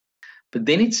 But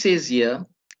then it says here,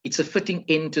 it's a fitting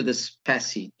end to this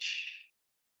passage.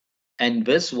 And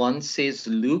verse 1 says,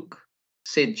 Luke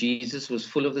said Jesus was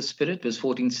full of the Spirit. Verse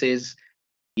 14 says,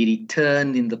 he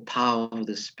returned in the power of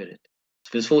the Spirit.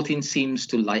 Verse 14 seems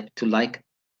to like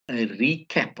a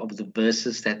recap of the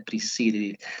verses that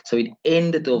preceded it. So it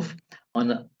ended off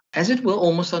on, as it were,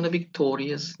 almost on a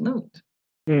victorious note.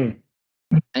 And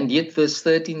yet verse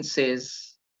 13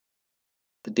 says,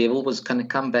 the devil was going to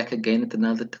come back again at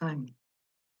another time.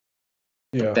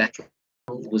 Yeah. The battle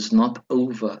was not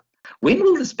over. When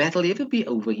will this battle ever be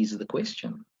over? Is the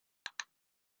question.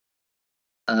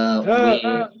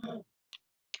 Where,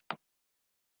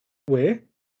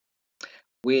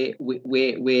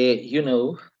 you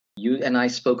know, you and I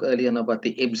spoke earlier about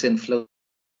the ebbs and flows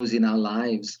in our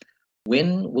lives.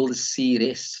 When will the sea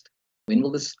rest? When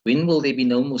will there be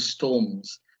no more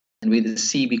storms, and where the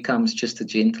sea becomes just a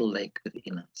gentle lake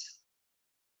within us?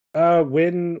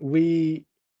 When we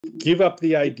give up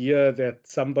the idea that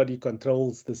somebody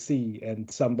controls the sea and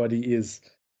somebody is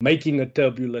making it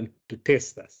turbulent to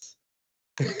test us.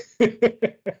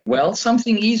 Well,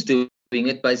 something is doing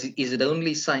it, but is it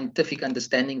only scientific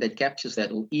understanding that captures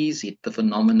that, or is it the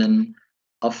phenomenon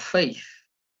of faith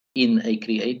in a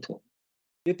creator?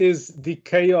 It is the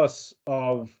chaos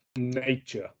of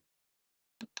nature.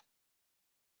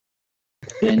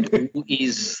 And who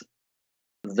is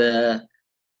the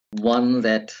one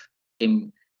that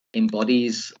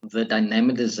embodies the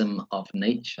dynamism of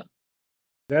nature?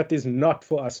 That is not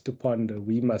for us to ponder.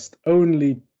 We must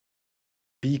only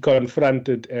be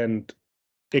confronted and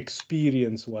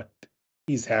experience what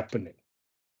is happening.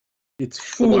 It's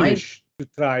foolish to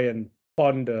try and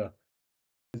ponder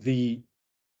the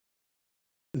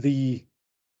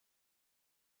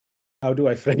how do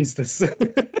I phrase this?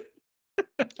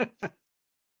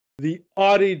 The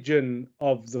origin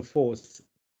of the force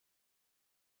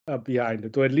behind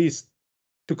it, or at least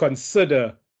to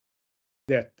consider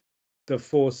that the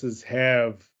forces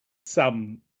have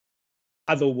some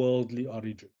otherworldly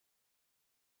origin.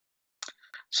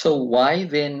 So why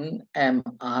then have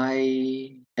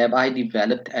I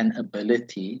developed an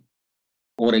ability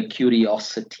or a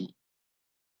curiosity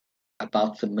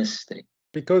about the mystery?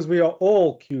 Because we are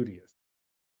all curious.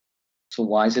 So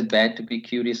why is it bad to be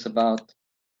curious about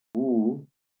who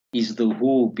is the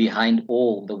who behind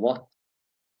all the what?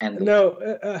 And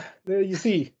no, you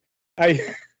see, I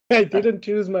didn't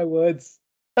choose my words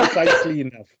precisely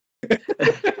enough.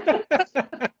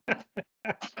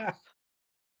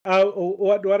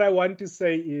 What I want to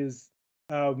say is,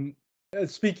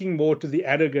 speaking more to the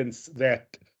arrogance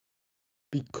that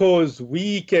because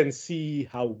we can see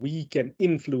how we can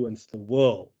influence the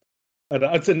world,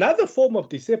 it's another form of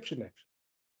deception, actually,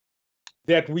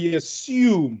 that we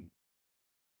assume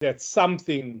that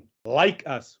something like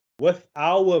us with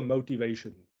our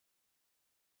motivation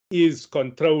is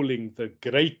controlling the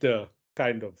greater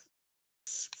kind of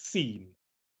scene.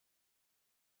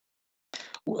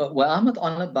 Well, I'm not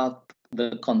on about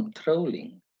the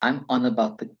controlling. I'm on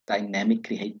about the dynamic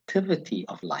creativity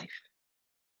of life.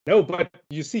 No, but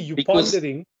you see, you're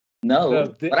pondering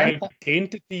the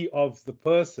identity of the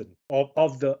person,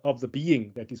 of the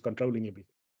being that is controlling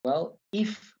everything. Well,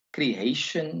 if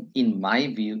creation, in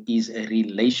my view, is a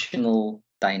relational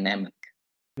dynamic,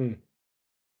 then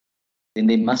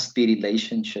there must be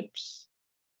relationships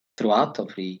throughout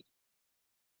of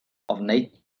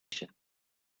nature.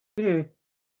 And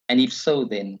if so,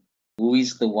 then who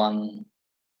is the one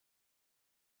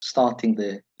starting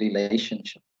the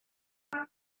relationship?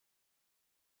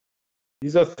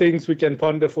 These are things we can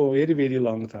ponder for a very, very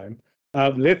long time.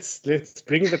 Let's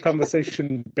bring the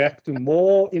conversation back to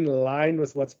more in line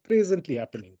with what's presently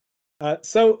happening.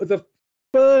 So the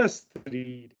first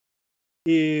read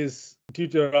is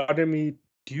Deuteronomy.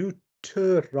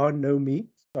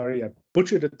 Sorry, I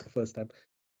butchered it the first time.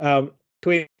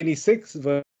 26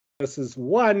 verses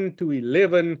 1 to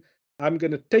 11. I'm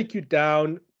going to take you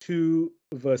down to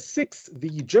verse 6. The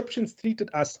Egyptians treated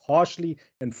us harshly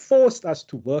and forced us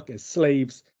to work as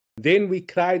slaves. Then we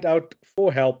cried out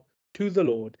for help to the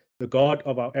Lord, the God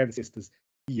of our ancestors.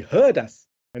 He heard us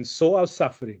and saw our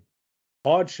suffering,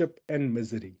 hardship, and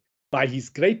misery. By his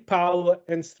great power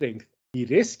and strength, he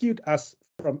rescued us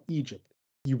from Egypt.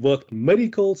 He worked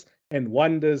miracles and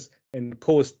wonders and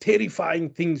caused terrifying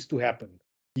things to happen.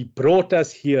 He brought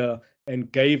us here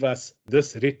and gave us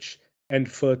this rich and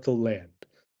fertile land.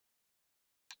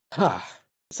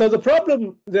 So the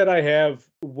problem that I have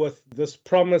with this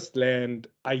promised land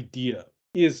idea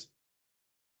is,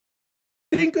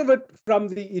 think of it from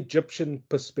the Egyptian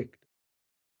perspective.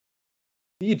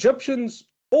 The Egyptians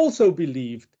also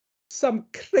believed some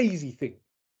crazy thing.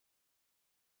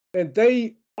 And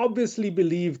they obviously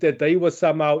believed that they were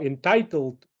somehow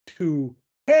entitled to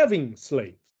having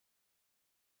slaves.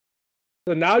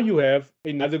 So now you have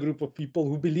another group of people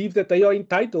who believe that they are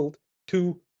entitled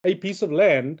to a piece of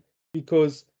land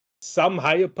because some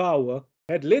higher power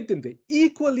had led them there.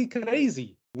 Equally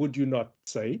crazy, would you not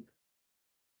say?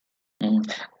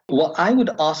 Well, I would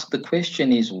ask, the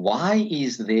question is, why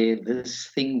is there this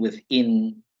thing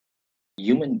within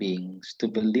human beings to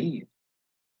believe?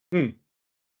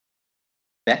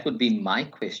 That would be my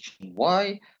question.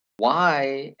 Why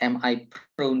am I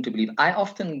prone to believe? I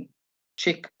often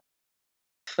check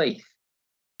faith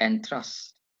and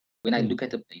trust when I look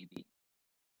at a baby.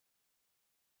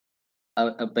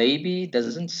 A baby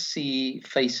doesn't see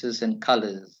faces and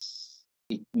colors.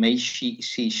 It may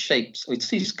see shapes. It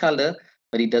sees color,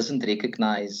 but it doesn't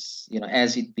recognize,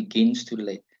 as it begins to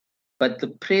relate. But the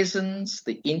presence,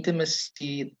 the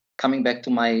intimacy, coming back to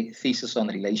my thesis on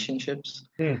relationships,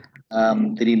 the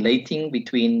relating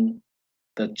between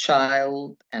the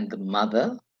child and the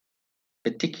mother,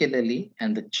 particularly,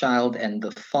 and the child and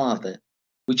the father,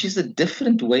 which is a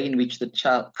different way in which the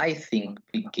child, I think,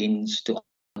 begins to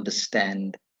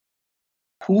understand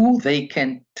who they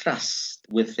can trust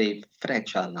with their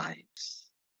fragile lives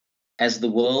as the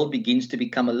world begins to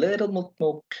become a little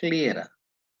more clearer.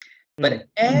 But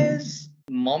as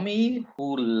mommy,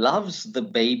 who loves the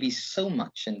baby so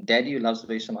much, and daddy, who loves the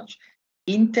baby so much,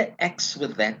 interacts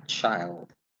with that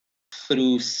child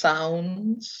through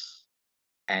sounds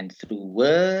and through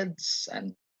words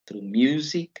and through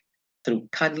music, through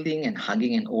cuddling and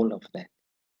hugging and all of that,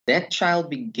 that child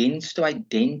begins to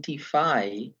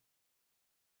identify.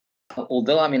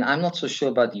 Although, I'm not so sure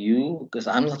about you, because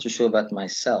I'm not so sure about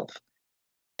myself.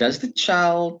 Does the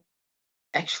child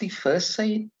actually first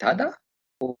say Dada?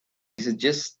 Or is it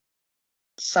just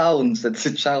sounds that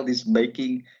the child is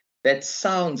making that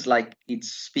sounds like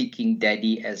it's speaking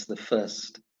daddy as the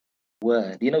first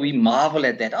word? We marvel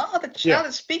at that. Oh, the child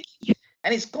is speaking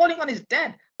and he's calling on his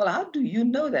dad. Well, how do you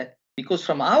know that? Because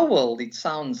from our world, it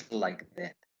sounds like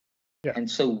that. Yeah. And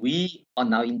so we are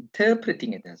now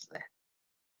interpreting it as that.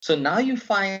 So now you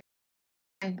find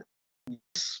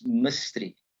this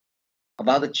mystery of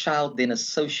how the child then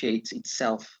associates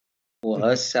itself or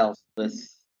herself with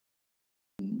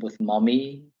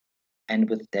mommy and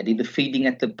with daddy, the feeding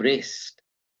at the breast,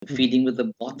 the feeding with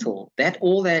the bottle,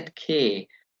 all that care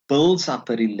builds up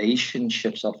a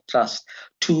relationships of trust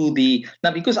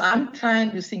now, because I'm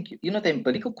trying to think, the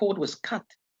umbilical cord was cut.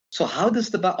 So how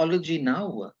does the biology now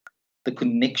work? The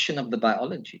connection of the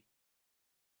biology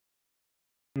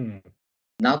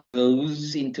now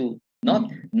goes into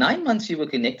not 9 months you were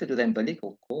connected to the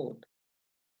umbilical cord,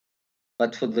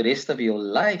 but for the rest of your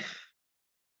life,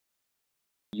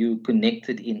 you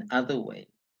connected in other ways.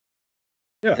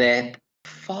 That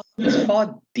is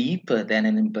far deeper than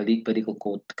an umbilical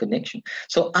cord connection.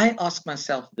 So I ask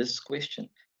myself this question.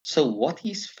 So what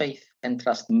is faith and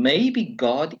trust? Maybe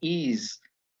God is,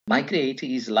 my creator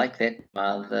is like that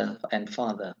mother and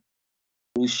father,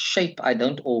 whose shape I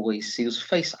don't always see, whose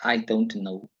face I don't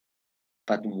know.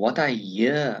 But what I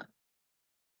hear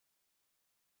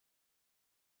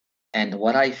and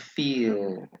what I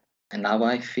feel and how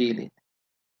I feel it.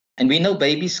 And we know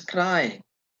babies cry.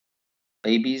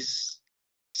 Babies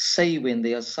say when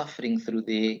they are suffering through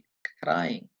their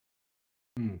crying.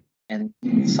 And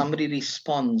somebody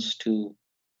responds to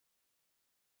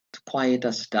quiet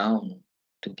us down,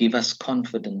 to give us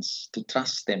confidence, to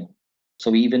trust them.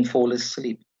 So we even fall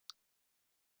asleep.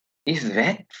 Is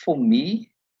that, for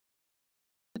me,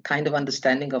 the kind of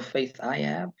understanding of faith I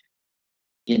have?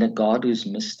 in a God who's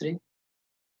mystery.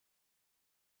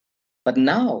 But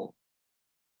now,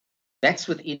 that's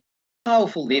within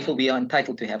powerful, therefore we are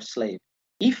entitled to have slaves.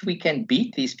 If we can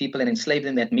beat these people and enslave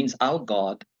them, that means our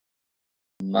God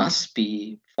must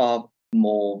be far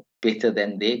more better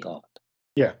than their God.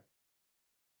 Yeah.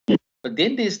 But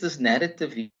then there's this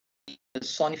narrative, the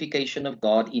personification of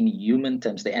God in human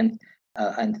terms, the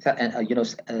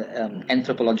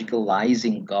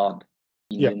anthropologicalizing God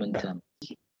in human terms.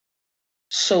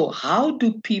 So how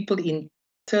do people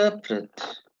interpret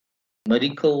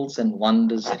miracles and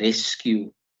wonders,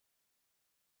 rescue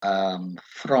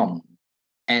from,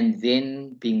 and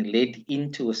then being led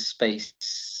into a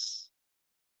space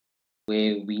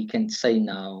where we can say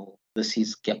now, this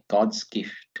is God's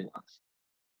gift to us?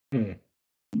 Hmm.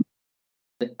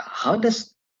 How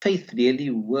does faith really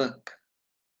work?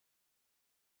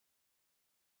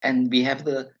 And we have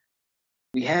it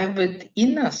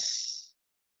in us.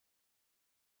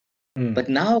 Hmm. But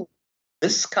now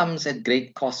this comes at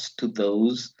great cost to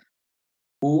those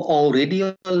who already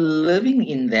are living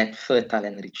in that fertile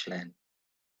and rich land.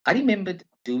 I remember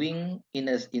doing in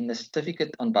a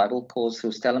certificate on Bible course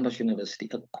through Stellenbosch University,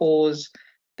 a course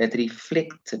that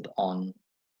reflected on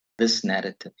this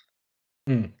narrative.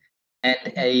 Hmm.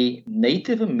 And a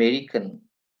Native American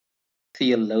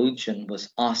theologian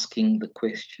was asking the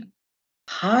question,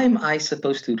 how am I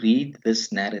supposed to read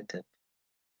this narrative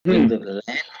when the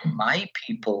land my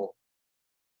people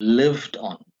lived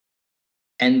on,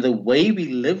 and the way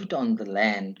we lived on the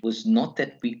land was not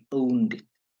that we owned it.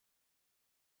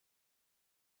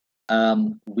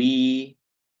 We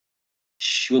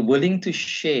were willing to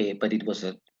share, but it was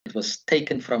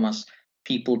taken from us.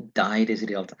 People died as a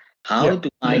result. How do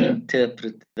I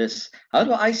interpret this? How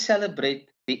do I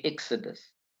celebrate the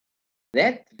Exodus?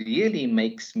 That really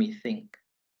makes me think.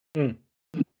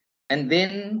 And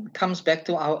then comes back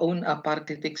to our own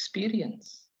apartheid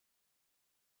experience.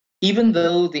 Even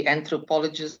though the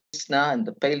anthropologists now and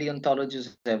the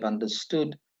paleontologists have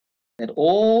understood that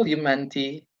all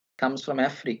humanity comes from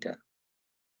Africa.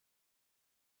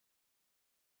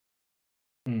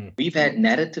 We've had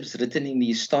narratives written in the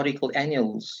historical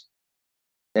annals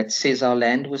that says our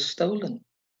land was stolen.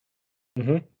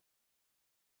 That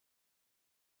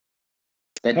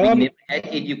we never had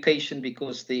education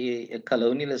because the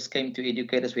colonialists came to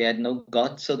educate us. We had no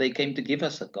God, so they came to give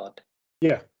us a God.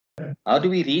 Yeah. How do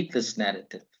we read this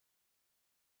narrative?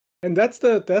 And that's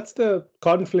the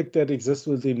conflict that exists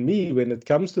within me when it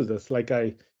comes to this. Like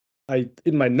I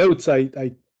in my notes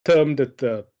I termed it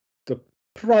the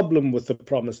problem with the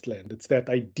promised land. It's that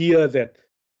idea that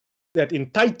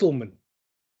entitlement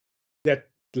that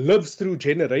lives through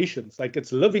generations, like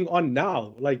it's living on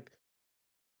now. Like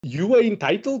you were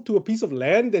entitled to a piece of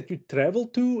land that you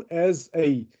traveled to as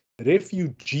a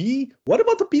refugee. What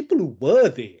about the people who were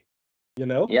there? You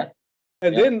know? Yeah.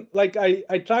 And then like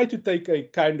I try to take a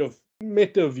kind of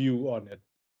meta view on it,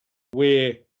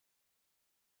 where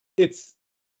it's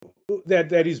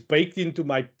that is baked into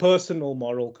my personal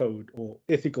moral code or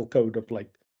ethical code of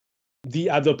like the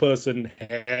other person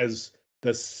has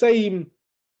the same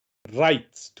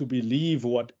rights to believe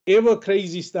whatever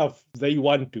crazy stuff they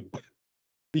want to,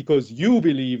 because you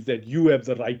believe that you have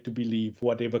the right to believe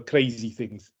whatever crazy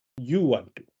things you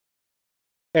want to.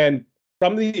 And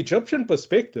from the Egyptian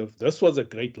perspective, this was a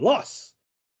great loss.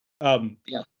 And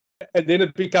then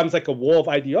it becomes like a war of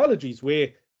ideologies,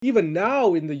 where even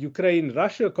now in the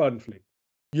Ukraine-Russia conflict,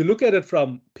 you look at it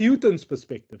from Putin's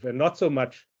perspective and not so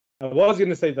much, I was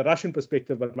going to say the Russian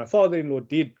perspective, but my father-in-law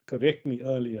did correct me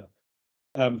earlier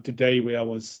today, where I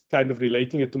was kind of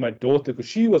relating it to my daughter because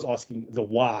she was asking the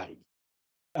why.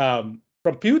 From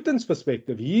Putin's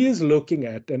perspective, he is looking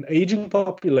at an aging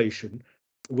population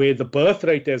where the birth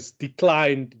rate has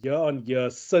declined year on year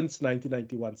since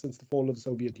 1991, since the fall of the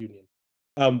Soviet Union.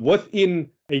 Within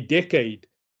a decade,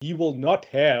 he will not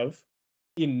have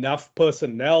enough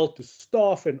personnel to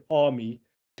staff an army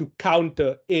to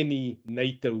counter any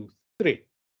NATO threat.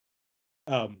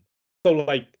 So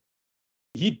like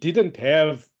he didn't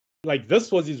have, like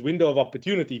this was his window of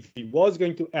opportunity. If he was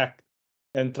going to act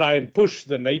and try and push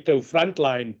the NATO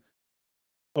frontline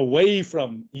away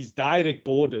from his direct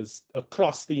borders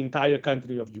across the entire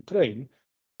country of Ukraine,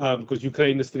 because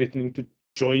Ukraine is threatening to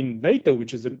join NATO,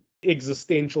 which is an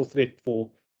existential threat for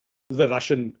the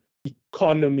Russian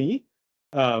economy.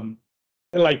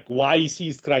 Like why he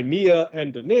seized Crimea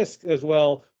and Donetsk as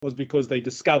well was because they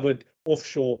discovered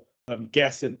offshore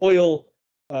gas and oil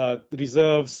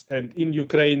reserves, and in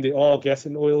Ukraine there are gas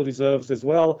and oil reserves as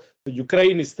well. So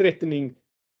Ukraine is threatening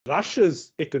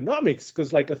Russia's economics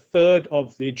because like a third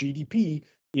of their GDP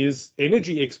is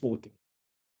energy exporting.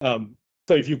 So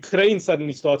So if Ukraine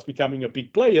suddenly starts becoming a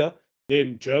big player,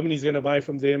 then Germany's going to buy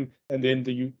from them, and then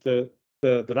the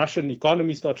Russian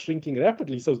economy starts shrinking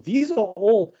rapidly. So these are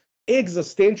all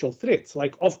existential threats.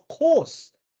 Like, of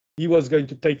course, he was going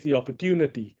to take the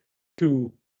opportunity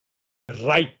to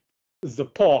write the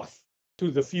path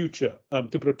to the future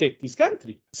to protect his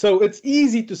country. So it's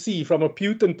easy to see from a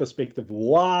Putin perspective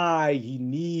why he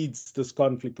needs this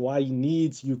conflict, why he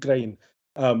needs Ukraine.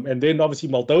 And then obviously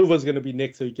Moldova is going to be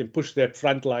next, so he can push that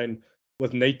front line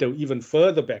with NATO even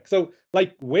further back. So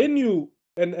like when you,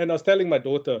 and I was telling my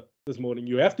daughter this morning,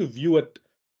 you have to view it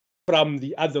from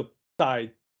the other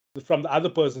side, from the other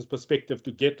person's perspective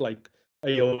to get like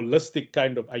a holistic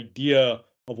kind of idea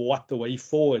of what the way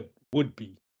forward would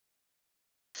be.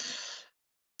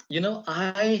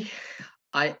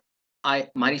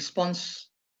 My response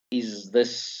is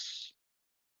this.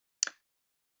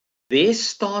 Their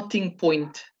starting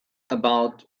point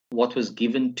about what was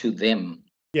given to them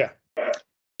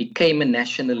became a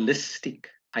nationalistic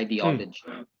ideology.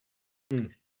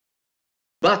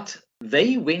 But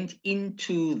they went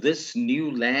into this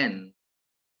new land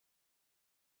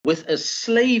with a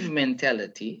slave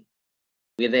mentality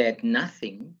where they had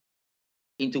nothing,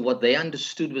 into what they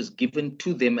understood was given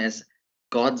to them as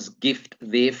God's gift.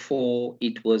 Therefore,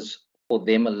 it was for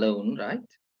them alone,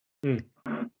 right?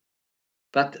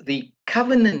 But the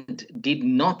covenant did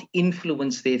not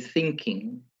influence their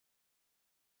thinking,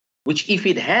 which if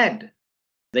it had,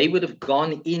 they would have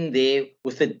gone in there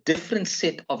with a different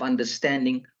set of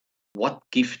understanding what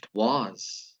gift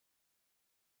was.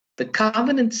 The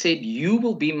covenant said, you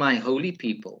will be my holy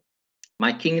people,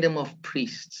 my kingdom of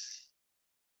priests,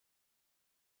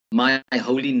 my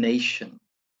holy nation.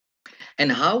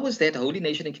 And how was that holy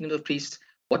nation and kingdom of priests?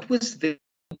 What was the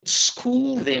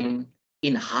school them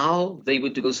in how they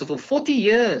would go? So for 40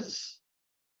 years,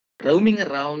 roaming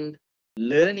around,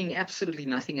 learning absolutely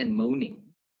nothing and moaning.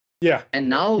 And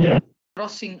now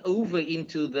crossing over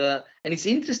into and it's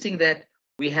interesting that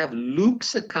we have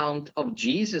Luke's account of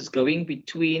Jesus going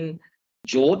between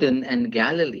Jordan and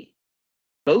Galilee,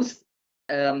 both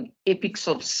epics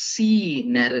of sea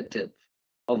narrative,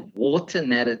 of water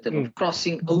narrative, of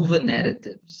crossing over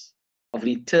narratives, of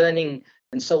returning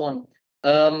and so on.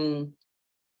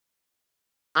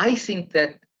 I think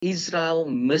that Israel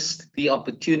missed the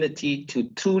opportunity to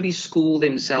truly school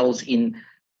themselves in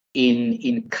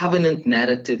covenant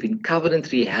narrative, in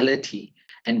covenant reality,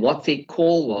 and what their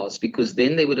call was, because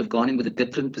then they would have gone in with a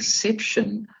different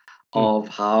perception of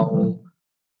how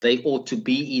they ought to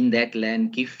be in that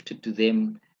land gifted to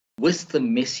them with the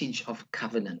message of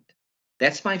covenant.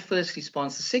 That's my first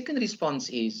response. The second response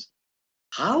is,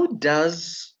 how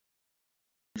does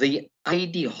the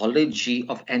ideology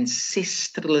of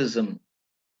ancestralism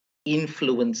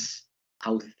influence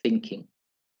our thinking?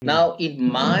 Now,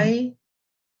 in my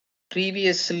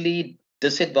previously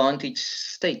disadvantaged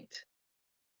state,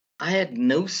 I had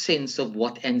no sense of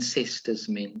what ancestors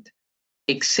meant,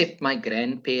 except my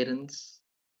grandparents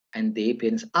and their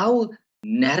parents. Our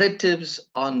narratives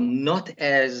are not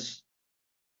as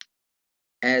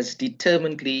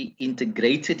determinedly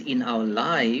integrated in our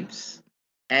lives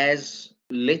as,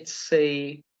 let's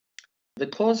say, the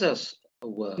Xhosas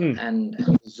were and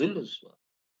the Zulus were,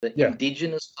 the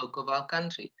indigenous folk of our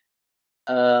country.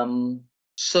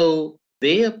 So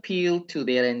their appeal to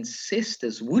their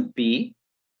ancestors would be,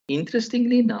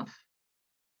 interestingly enough,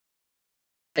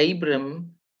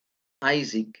 Abram,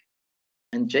 Isaac,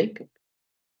 and Jacob.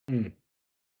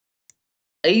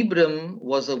 Abram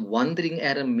was a wandering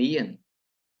Aramean.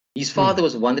 His father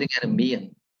was a wandering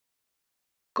Aramean.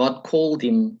 God called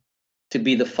him to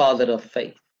be the father of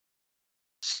faith.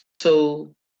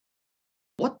 So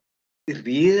what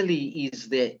really is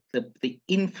the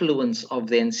influence of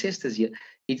the ancestors here?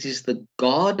 It is the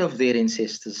God of their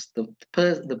ancestors,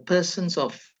 the persons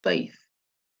of faith.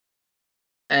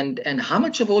 And how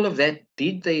much of all of that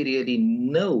did they really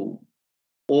know?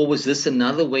 Or was this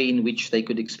another way in which they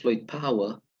could exploit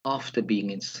power after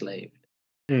being enslaved?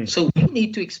 So we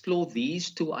need to explore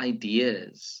these two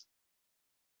ideas,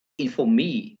 for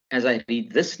me, as I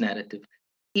read this narrative,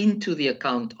 into the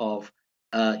account of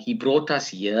he brought us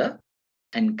here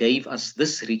and gave us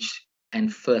this rich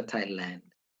and fertile land.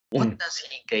 What does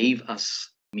he gave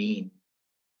us mean?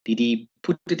 Did he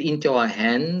put it into our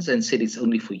hands and said it's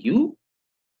only for you?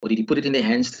 Or did he put it in their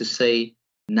hands to say,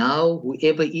 now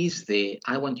whoever is there,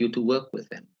 I want you to work with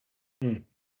them.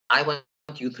 I want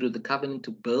you through the covenant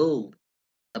to build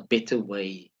a better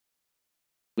way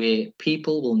where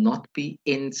people will not be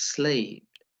enslaved.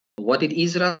 What did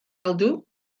Israel do?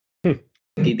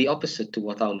 Did the opposite to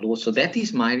what our Lord. So that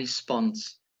is my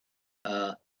response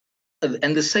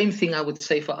And the same thing I would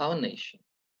say for our nation.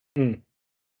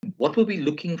 What were we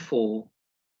looking for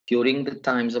during the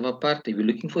times of apartheid? We were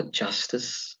looking for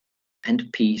justice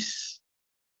and peace,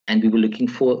 and we were looking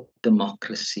for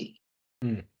democracy.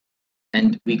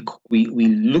 And we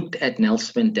looked at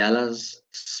Nelson Mandela's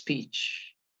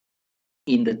speech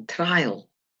in the trial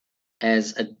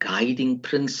as a guiding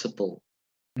principle.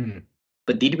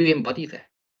 But did we embody that?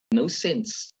 No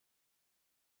sense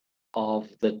of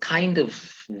the kind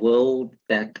of world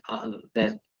that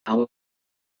our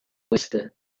Western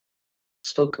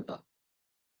spoke about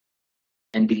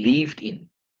and believed in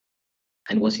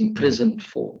and was imprisoned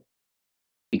for.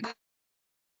 Because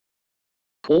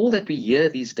all that we hear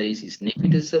these days is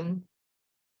nepotism,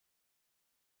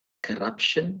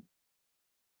 corruption,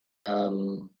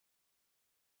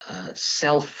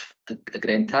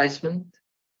 self-aggrandizement.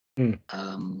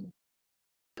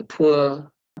 The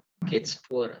poor gets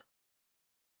poorer.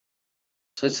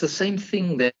 So it's the same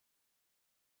thing that,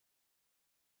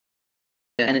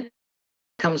 and it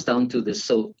comes down to this.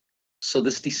 So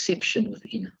this deception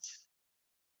within us.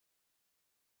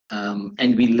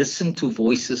 And we listen to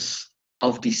voices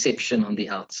of deception on the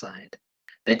outside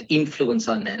that influence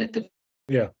our narrative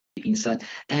inside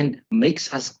and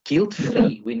makes us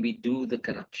guilt-free when we do the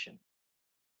corruption.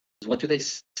 What do they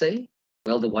say?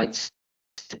 Well, the whites,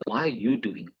 why are you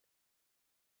doing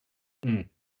it?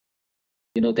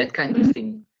 That kind of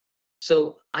thing.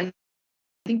 So I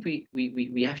think we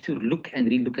have to look and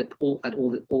relook at all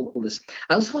this.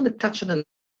 I also want to touch on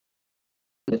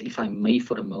that, if I may,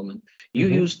 for a moment. You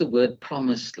use the word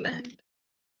promised land.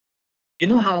 You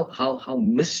know how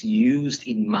misused,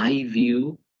 in my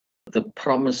view, the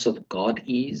promise of God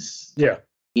is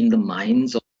in the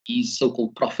minds of these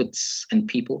so-called prophets and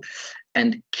people,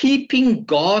 and keeping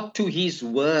God to his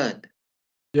word.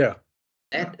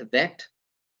 That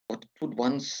what would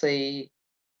one say,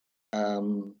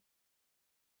 the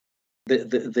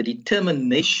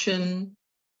determination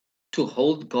to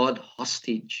hold God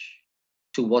hostage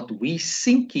to what we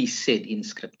think he said in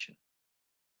Scripture.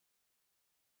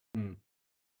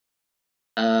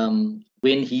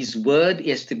 When his word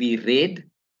is to be read,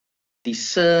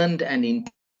 discerned, and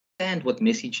understand what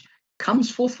message comes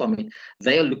forth from it,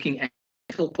 they are looking at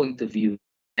a point of view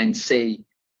and say,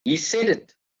 he said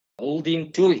it, hold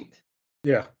him to it.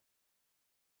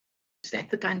 Is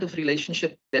that the kind of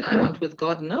relationship that I want with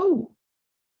God? No.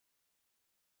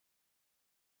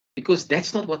 Because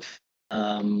that's not what...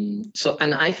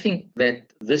 and I think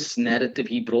that this narrative,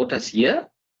 he brought us here.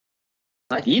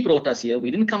 Right? He brought us here. We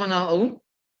didn't come on our own.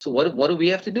 So what do we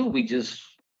have to do? We just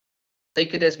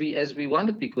take it as we want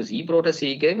it, because he brought us here,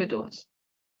 he gave it to us.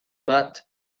 But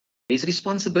there's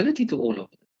responsibility to all of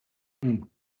it.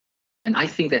 And I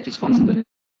think that responsibility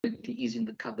is in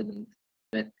the covenant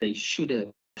that they should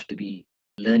have to be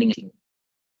learning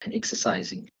and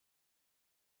exercising.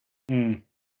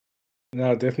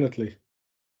 No, definitely.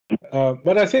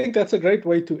 But I think that's a great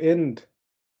way to end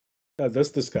this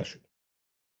discussion.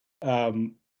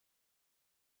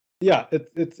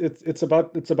 It's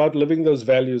about living those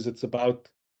values. It's about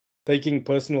taking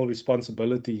personal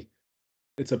responsibility.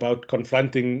 It's about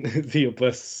confronting the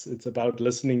abyss. It's about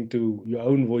listening to your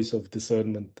own voice of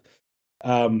discernment.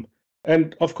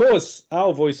 And of course,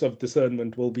 our voice of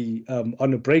discernment will be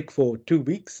on a break for 2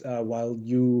 weeks while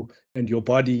you and your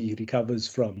body recovers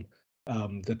from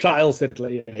the trials that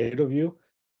lay ahead of you.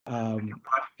 I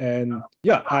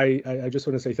just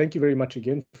want to say thank you very much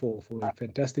again for a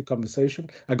fantastic conversation.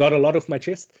 I got a lot off my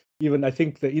chest. Even I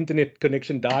think the internet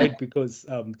connection died because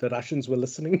the Russians were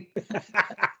listening.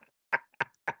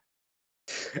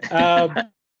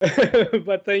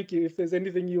 But thank you. If there's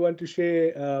anything you want to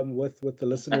share with the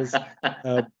listeners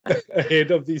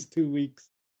ahead of these 2 weeks,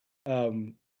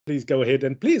 please go ahead,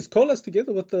 and please call us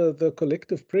together with the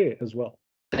collective prayer as well.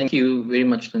 Thank you very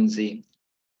much, Lindsay.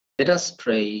 Let us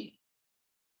pray.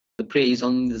 The prayer is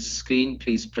on the screen.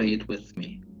 Please pray it with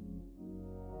me.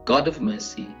 God of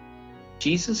mercy,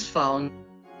 Jesus found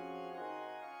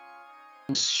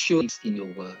assurance in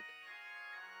your word.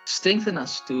 Strengthen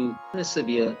us to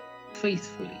persevere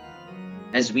faithfully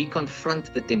as we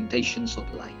confront the temptations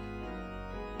of life.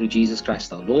 Through Jesus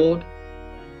Christ our Lord,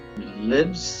 who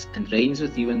lives and reigns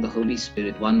with you in the Holy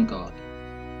Spirit, one God,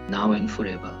 now and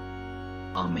forever.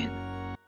 Amen.